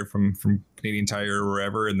radios there from Canadian Tire or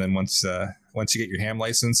wherever, and then once you get your ham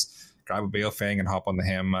license, grab a Baofeng and hop on the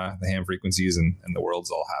ham frequencies, and the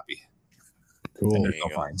world's all happy. Cool. And there's no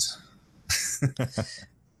fines.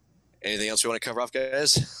 Anything else we want to cover off,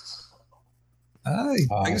 guys? I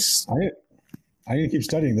guess I'm gonna keep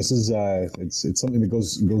studying. This is it's something that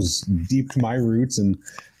goes deep to my roots, and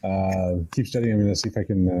keep studying. I'm gonna see if I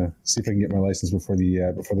can get my license before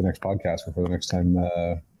the next podcast, before the next time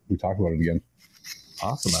we talk about it again.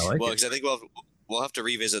 Awesome. I like it. Well, because I think we'll have to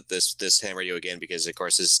revisit this ham radio again, because of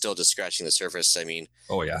course it's still just scratching the surface. I mean,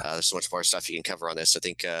 there's so much more stuff you can cover on this. I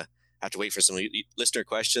think I have to wait for some listener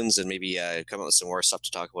questions and maybe come up with some more stuff to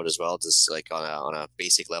talk about as well, just like on a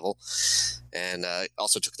basic level. And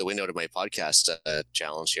also took the wind out of my podcast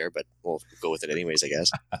challenge here, but we'll go with it anyways, I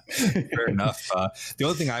guess. Fair enough. The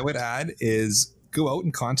only thing I would add is go out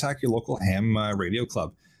and contact your local ham radio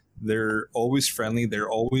club. They're always friendly. They're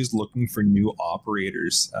always looking for new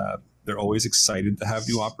operators. They're always excited to have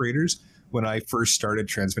new operators. When I first started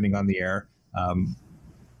transmitting on the air,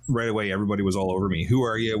 right away, everybody was all over me. Who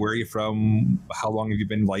are you? Where are you from? How long have you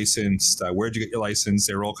been licensed? Where'd you get your license?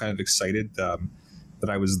 They were all kind of excited that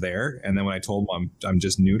I was there. And then when I told them I'm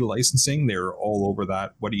just new to licensing, they were all over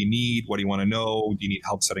that. What do you need? What do you want to know? Do you need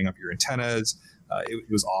help setting up your antennas? It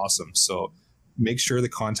was awesome. So make sure to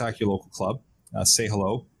contact your local club, say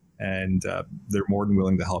hello, and they're more than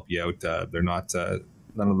willing to help you out. They're not...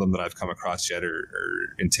 none of them that I've come across yet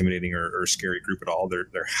are intimidating or scary group at all.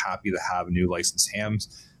 They're happy to have new licensed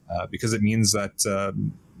hams because it means that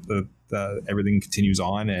everything continues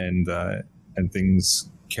on and things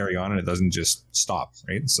carry on and it doesn't just stop,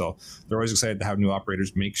 right? So they're always excited to have new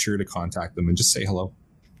operators. Make sure to contact them and just say hello.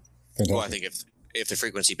 Well, I think if the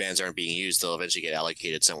frequency bands aren't being used, they'll eventually get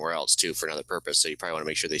allocated somewhere else too for another purpose. So you probably want to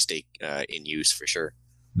make sure they stay in use for sure.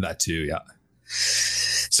 That too, yeah.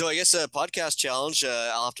 So I guess a podcast challenge,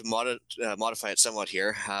 I'll have to modify it somewhat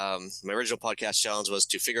here. My original podcast challenge was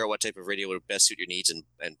to figure out what type of radio would best suit your needs and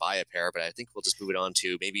buy a pair, but I think we'll just move it on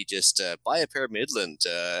to maybe just buy a pair of Midland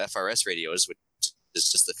FRS radios, which is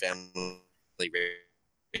just the family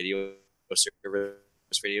radio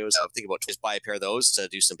service radios. I'm thinking about just buy a pair of those to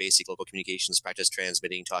do some basic local communications, practice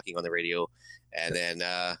transmitting, talking on the radio, and then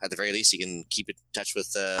at the very least you can keep in touch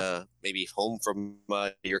with maybe home from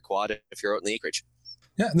your quad if you're out in the acreage.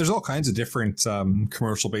 Yeah, and there's all kinds of different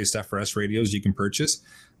commercial-based FRS radios you can purchase.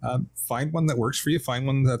 Find one that works for you. Find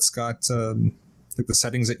one that's got like the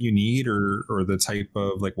settings that you need, or the type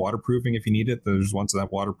of like waterproofing if you need it. There's ones that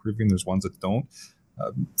have waterproofing. There's ones that don't.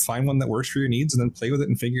 Find one that works for your needs, and then play with it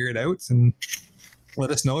and figure it out. And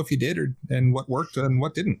let us know if you did, and what worked and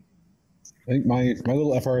what didn't. I think my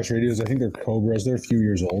little FRS radios, I think they're Cobras. They're a few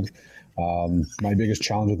years old. My biggest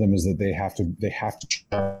challenge with them is that they have to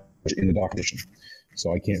charge in the dock condition.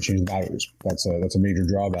 So I can't change the batteries. That's a major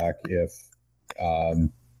drawback if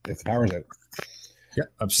the power's out. Yeah,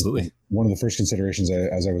 absolutely. One of the first considerations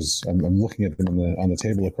I'm looking at them on the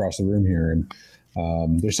table across the room here, and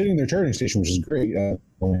they're sitting in their charging station, which is great as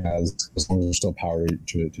long as there's still power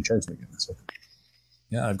to charge them again. So.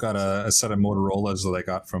 Yeah, I've got a set of Motorola's that I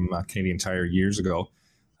got from Canadian Tire years ago.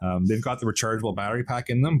 They've got the rechargeable battery pack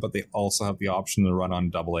in them, but they also have the option to run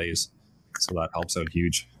on AA's. So that helps out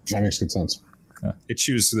huge. That makes good sense. It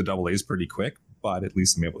chews through the AA's pretty quick, but at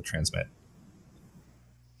least I'm able to transmit.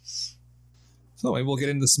 So maybe we'll get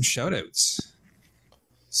into some shout outs.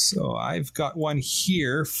 So I've got one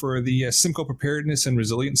here for the Simcoe Preparedness and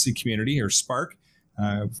Resiliency Community, or SPARC.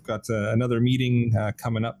 I've got another meeting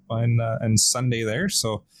coming up on Sunday there.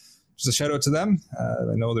 So just a shout out to them.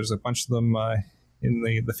 I know there's a bunch of them in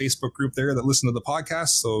the Facebook group there that listen to the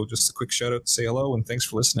podcast. So just a quick shout out to say hello and thanks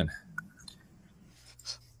for listening.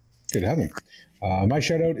 Good having. My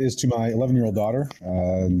shout out is to my 11-year-old daughter.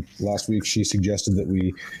 Last week, she suggested that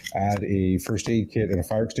we add a first aid kit and a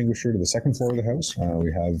fire extinguisher to the second floor of the house.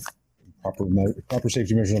 We have proper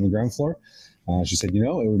safety measures on the ground floor. She said, it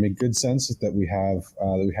would make good sense that we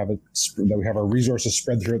have our resources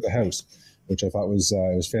spread throughout the house, which I thought was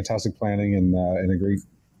fantastic planning and a great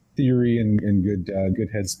theory and good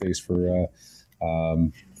headspace for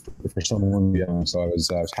someone young. So I was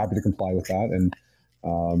happy to comply with that, and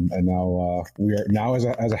now as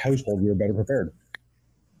a household we are better prepared.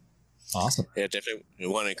 Awesome. Yeah, definitely. We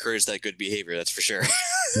want to encourage that good behavior. That's for sure.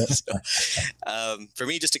 For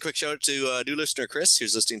me, just a quick shout out to new listener Chris,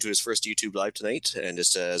 who's listening to his first YouTube live tonight. And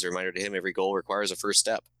just as a reminder to him, every goal requires a first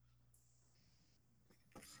step.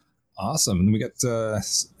 Awesome. And we got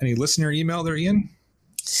any listener email there, Ian?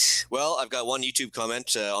 Well, I've got one YouTube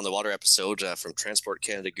comment on the water episode from Transport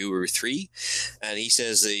Canada Guru 3, and he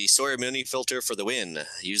says the Sawyer mini filter for the win.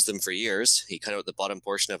 Used them for years. He cut out the bottom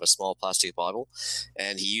portion of a small plastic bottle,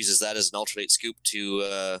 and he uses that as an alternate scoop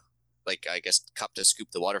to, cup to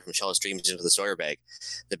scoop the water from shallow streams into the Sawyer bag.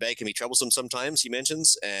 The bag can be troublesome sometimes, he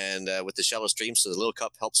mentions, and with the shallow streams, so the little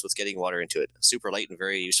cup helps with getting water into it. Super light and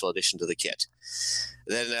very useful addition to the kit.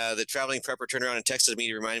 Then the traveling prepper turned around and texted me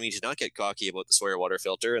to remind me to not get cocky about the Sawyer water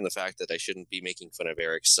filter and the fact that I shouldn't be making fun of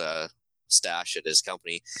Eric's stash at his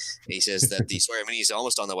company. And he says that the Sawyer Mini is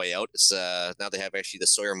almost on the way out. It's now they have actually the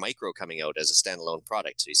Sawyer Micro coming out as a standalone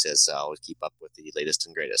product. So he says I'll always keep up with the latest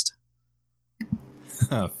and greatest.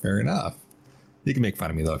 Fair enough. You can make fun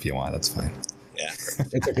of me though if you want. That's fine. Yeah,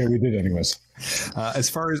 it's okay. We did anyways. As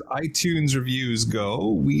far as iTunes reviews go,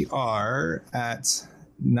 we are at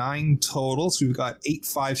 9 total. So we've got 8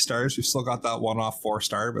 5-stars. We've still got that one off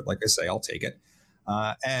 4-star, but like I say, I'll take it.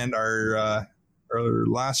 And our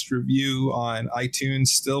last review on iTunes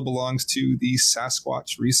still belongs to the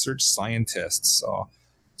Sasquatch research scientist. So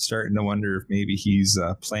starting to wonder if maybe he's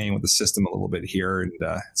playing with the system a little bit here and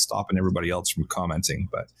stopping everybody else from commenting.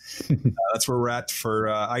 But that's where we're at for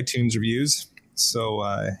iTunes reviews. So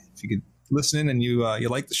if you could listen in and you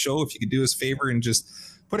like the show, if you could do us a favor and just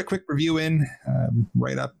put a quick review in,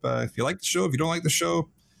 write up if you like the show, if you don't like the show,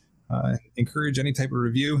 encourage any type of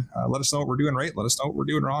review. Let us know what we're doing right. Let us know what we're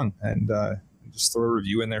doing wrong. And just throw a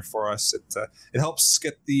review in there for us. It helps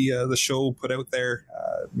get the show put out there,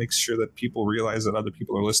 makes sure that people realize that other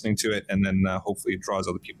people are listening to it, and then hopefully it draws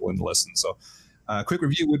other people in to listen. So a quick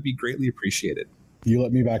review would be greatly appreciated. You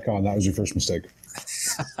let me back on. That was your first mistake.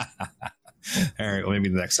 All right, well, maybe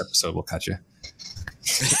the next episode we'll cut you.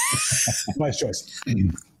 Nice choice.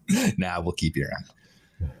 Nah, we'll keep you around.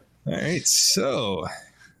 All right, so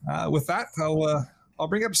with that, I'll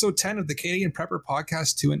bring episode 10 of the Canadian Prepper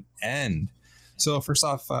Podcast to an end. So first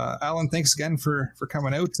off, Alan, thanks again for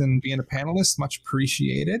coming out and being a panelist. Much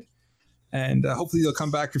appreciated. And hopefully you'll come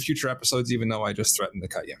back for future episodes, even though I just threatened to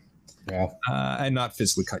cut you. Yeah. And not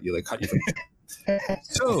physically cut you, like cut you from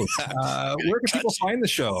So where can people find the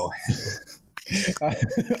show?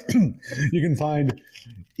 You can find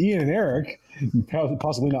Ian and Eric,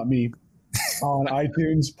 possibly not me, on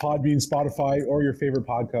iTunes, Podbean, Spotify, or your favorite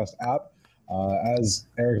podcast app. As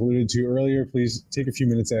Eric alluded to earlier, please take a few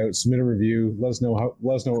minutes out, submit a review, let us know what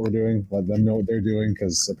we're doing, let them know what they're doing,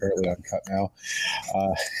 because apparently I'm cut now.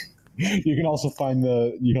 You can also find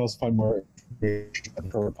more at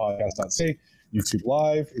podcast.ca. YouTube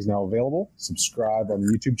Live is now available. Subscribe on the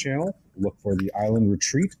YouTube channel. Look for the Island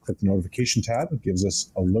Retreat. Click the notification tab. It gives us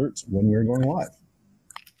alerts when we're going live.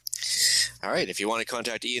 All right. If you want to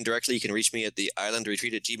contact Ian directly, you can reach me at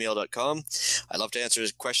theislandretreat@gmail.com. I'd love to answer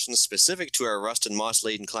questions specific to our rust and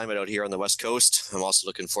moss-laden climate out here on the West Coast. I'm also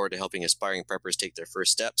looking forward to helping aspiring preppers take their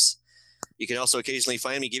first steps. You can also occasionally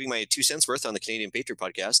find me giving my 2 cents worth on the Canadian Patriot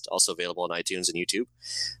Podcast, also available on iTunes and YouTube.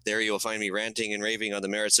 There you will find me ranting and raving on the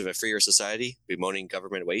merits of a freer society, bemoaning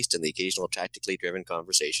government waste, and the occasional tactically driven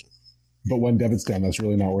conversation. But when debit's down, that's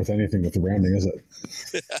really not worth anything with the rounding, is it?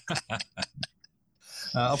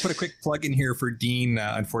 I'll put a quick plug in here for Dean.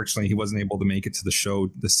 Unfortunately, he wasn't able to make it to the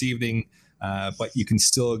show this evening, but you can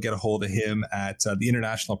still get a hold of him at the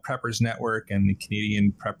International Preppers Network and the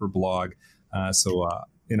Canadian Prepper blog.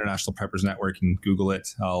 International Preppers Network, and Google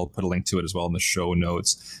it. I'll put a link to it as well in the show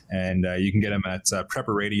notes. And you can get him at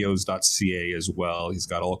prepperradios.ca as well. He's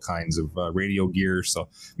got all kinds of radio gear. So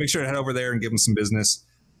make sure to head over there and give him some business.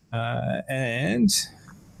 And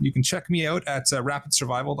you can check me out at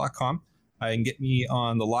rapidsurvival.com. You can get me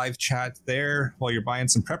on the live chat there while you're buying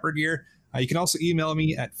some prepper gear. You can also email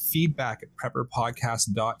me at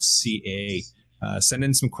feedback@prepperpodcast.ca. Send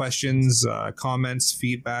in some questions, comments,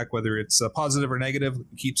 feedback, whether it's positive or negative.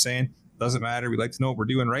 Keep saying, doesn't matter. We like to know what we're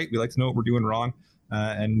doing right. We like to know what we're doing wrong.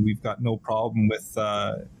 And we've got no problem with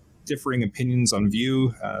differing opinions on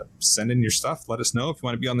view. Send in your stuff. Let us know. If you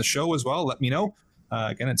want to be on the show as well, let me know.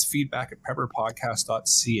 Again, it's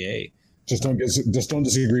feedback@prepperpodcast.ca. Just don't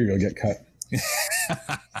disagree. You'll get cut.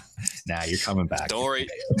 Nah, you're coming back. Don't worry.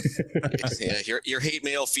 Yeah, your hate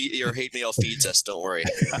mail feeds us. Don't worry.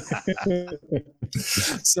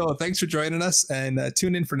 So thanks for joining us, and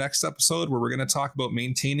tune in for next episode where we're going to talk about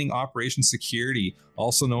maintaining operation security,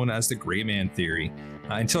 also known as the Gray Man Theory.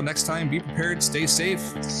 Until next time, be prepared, stay safe,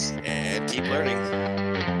 and keep learning.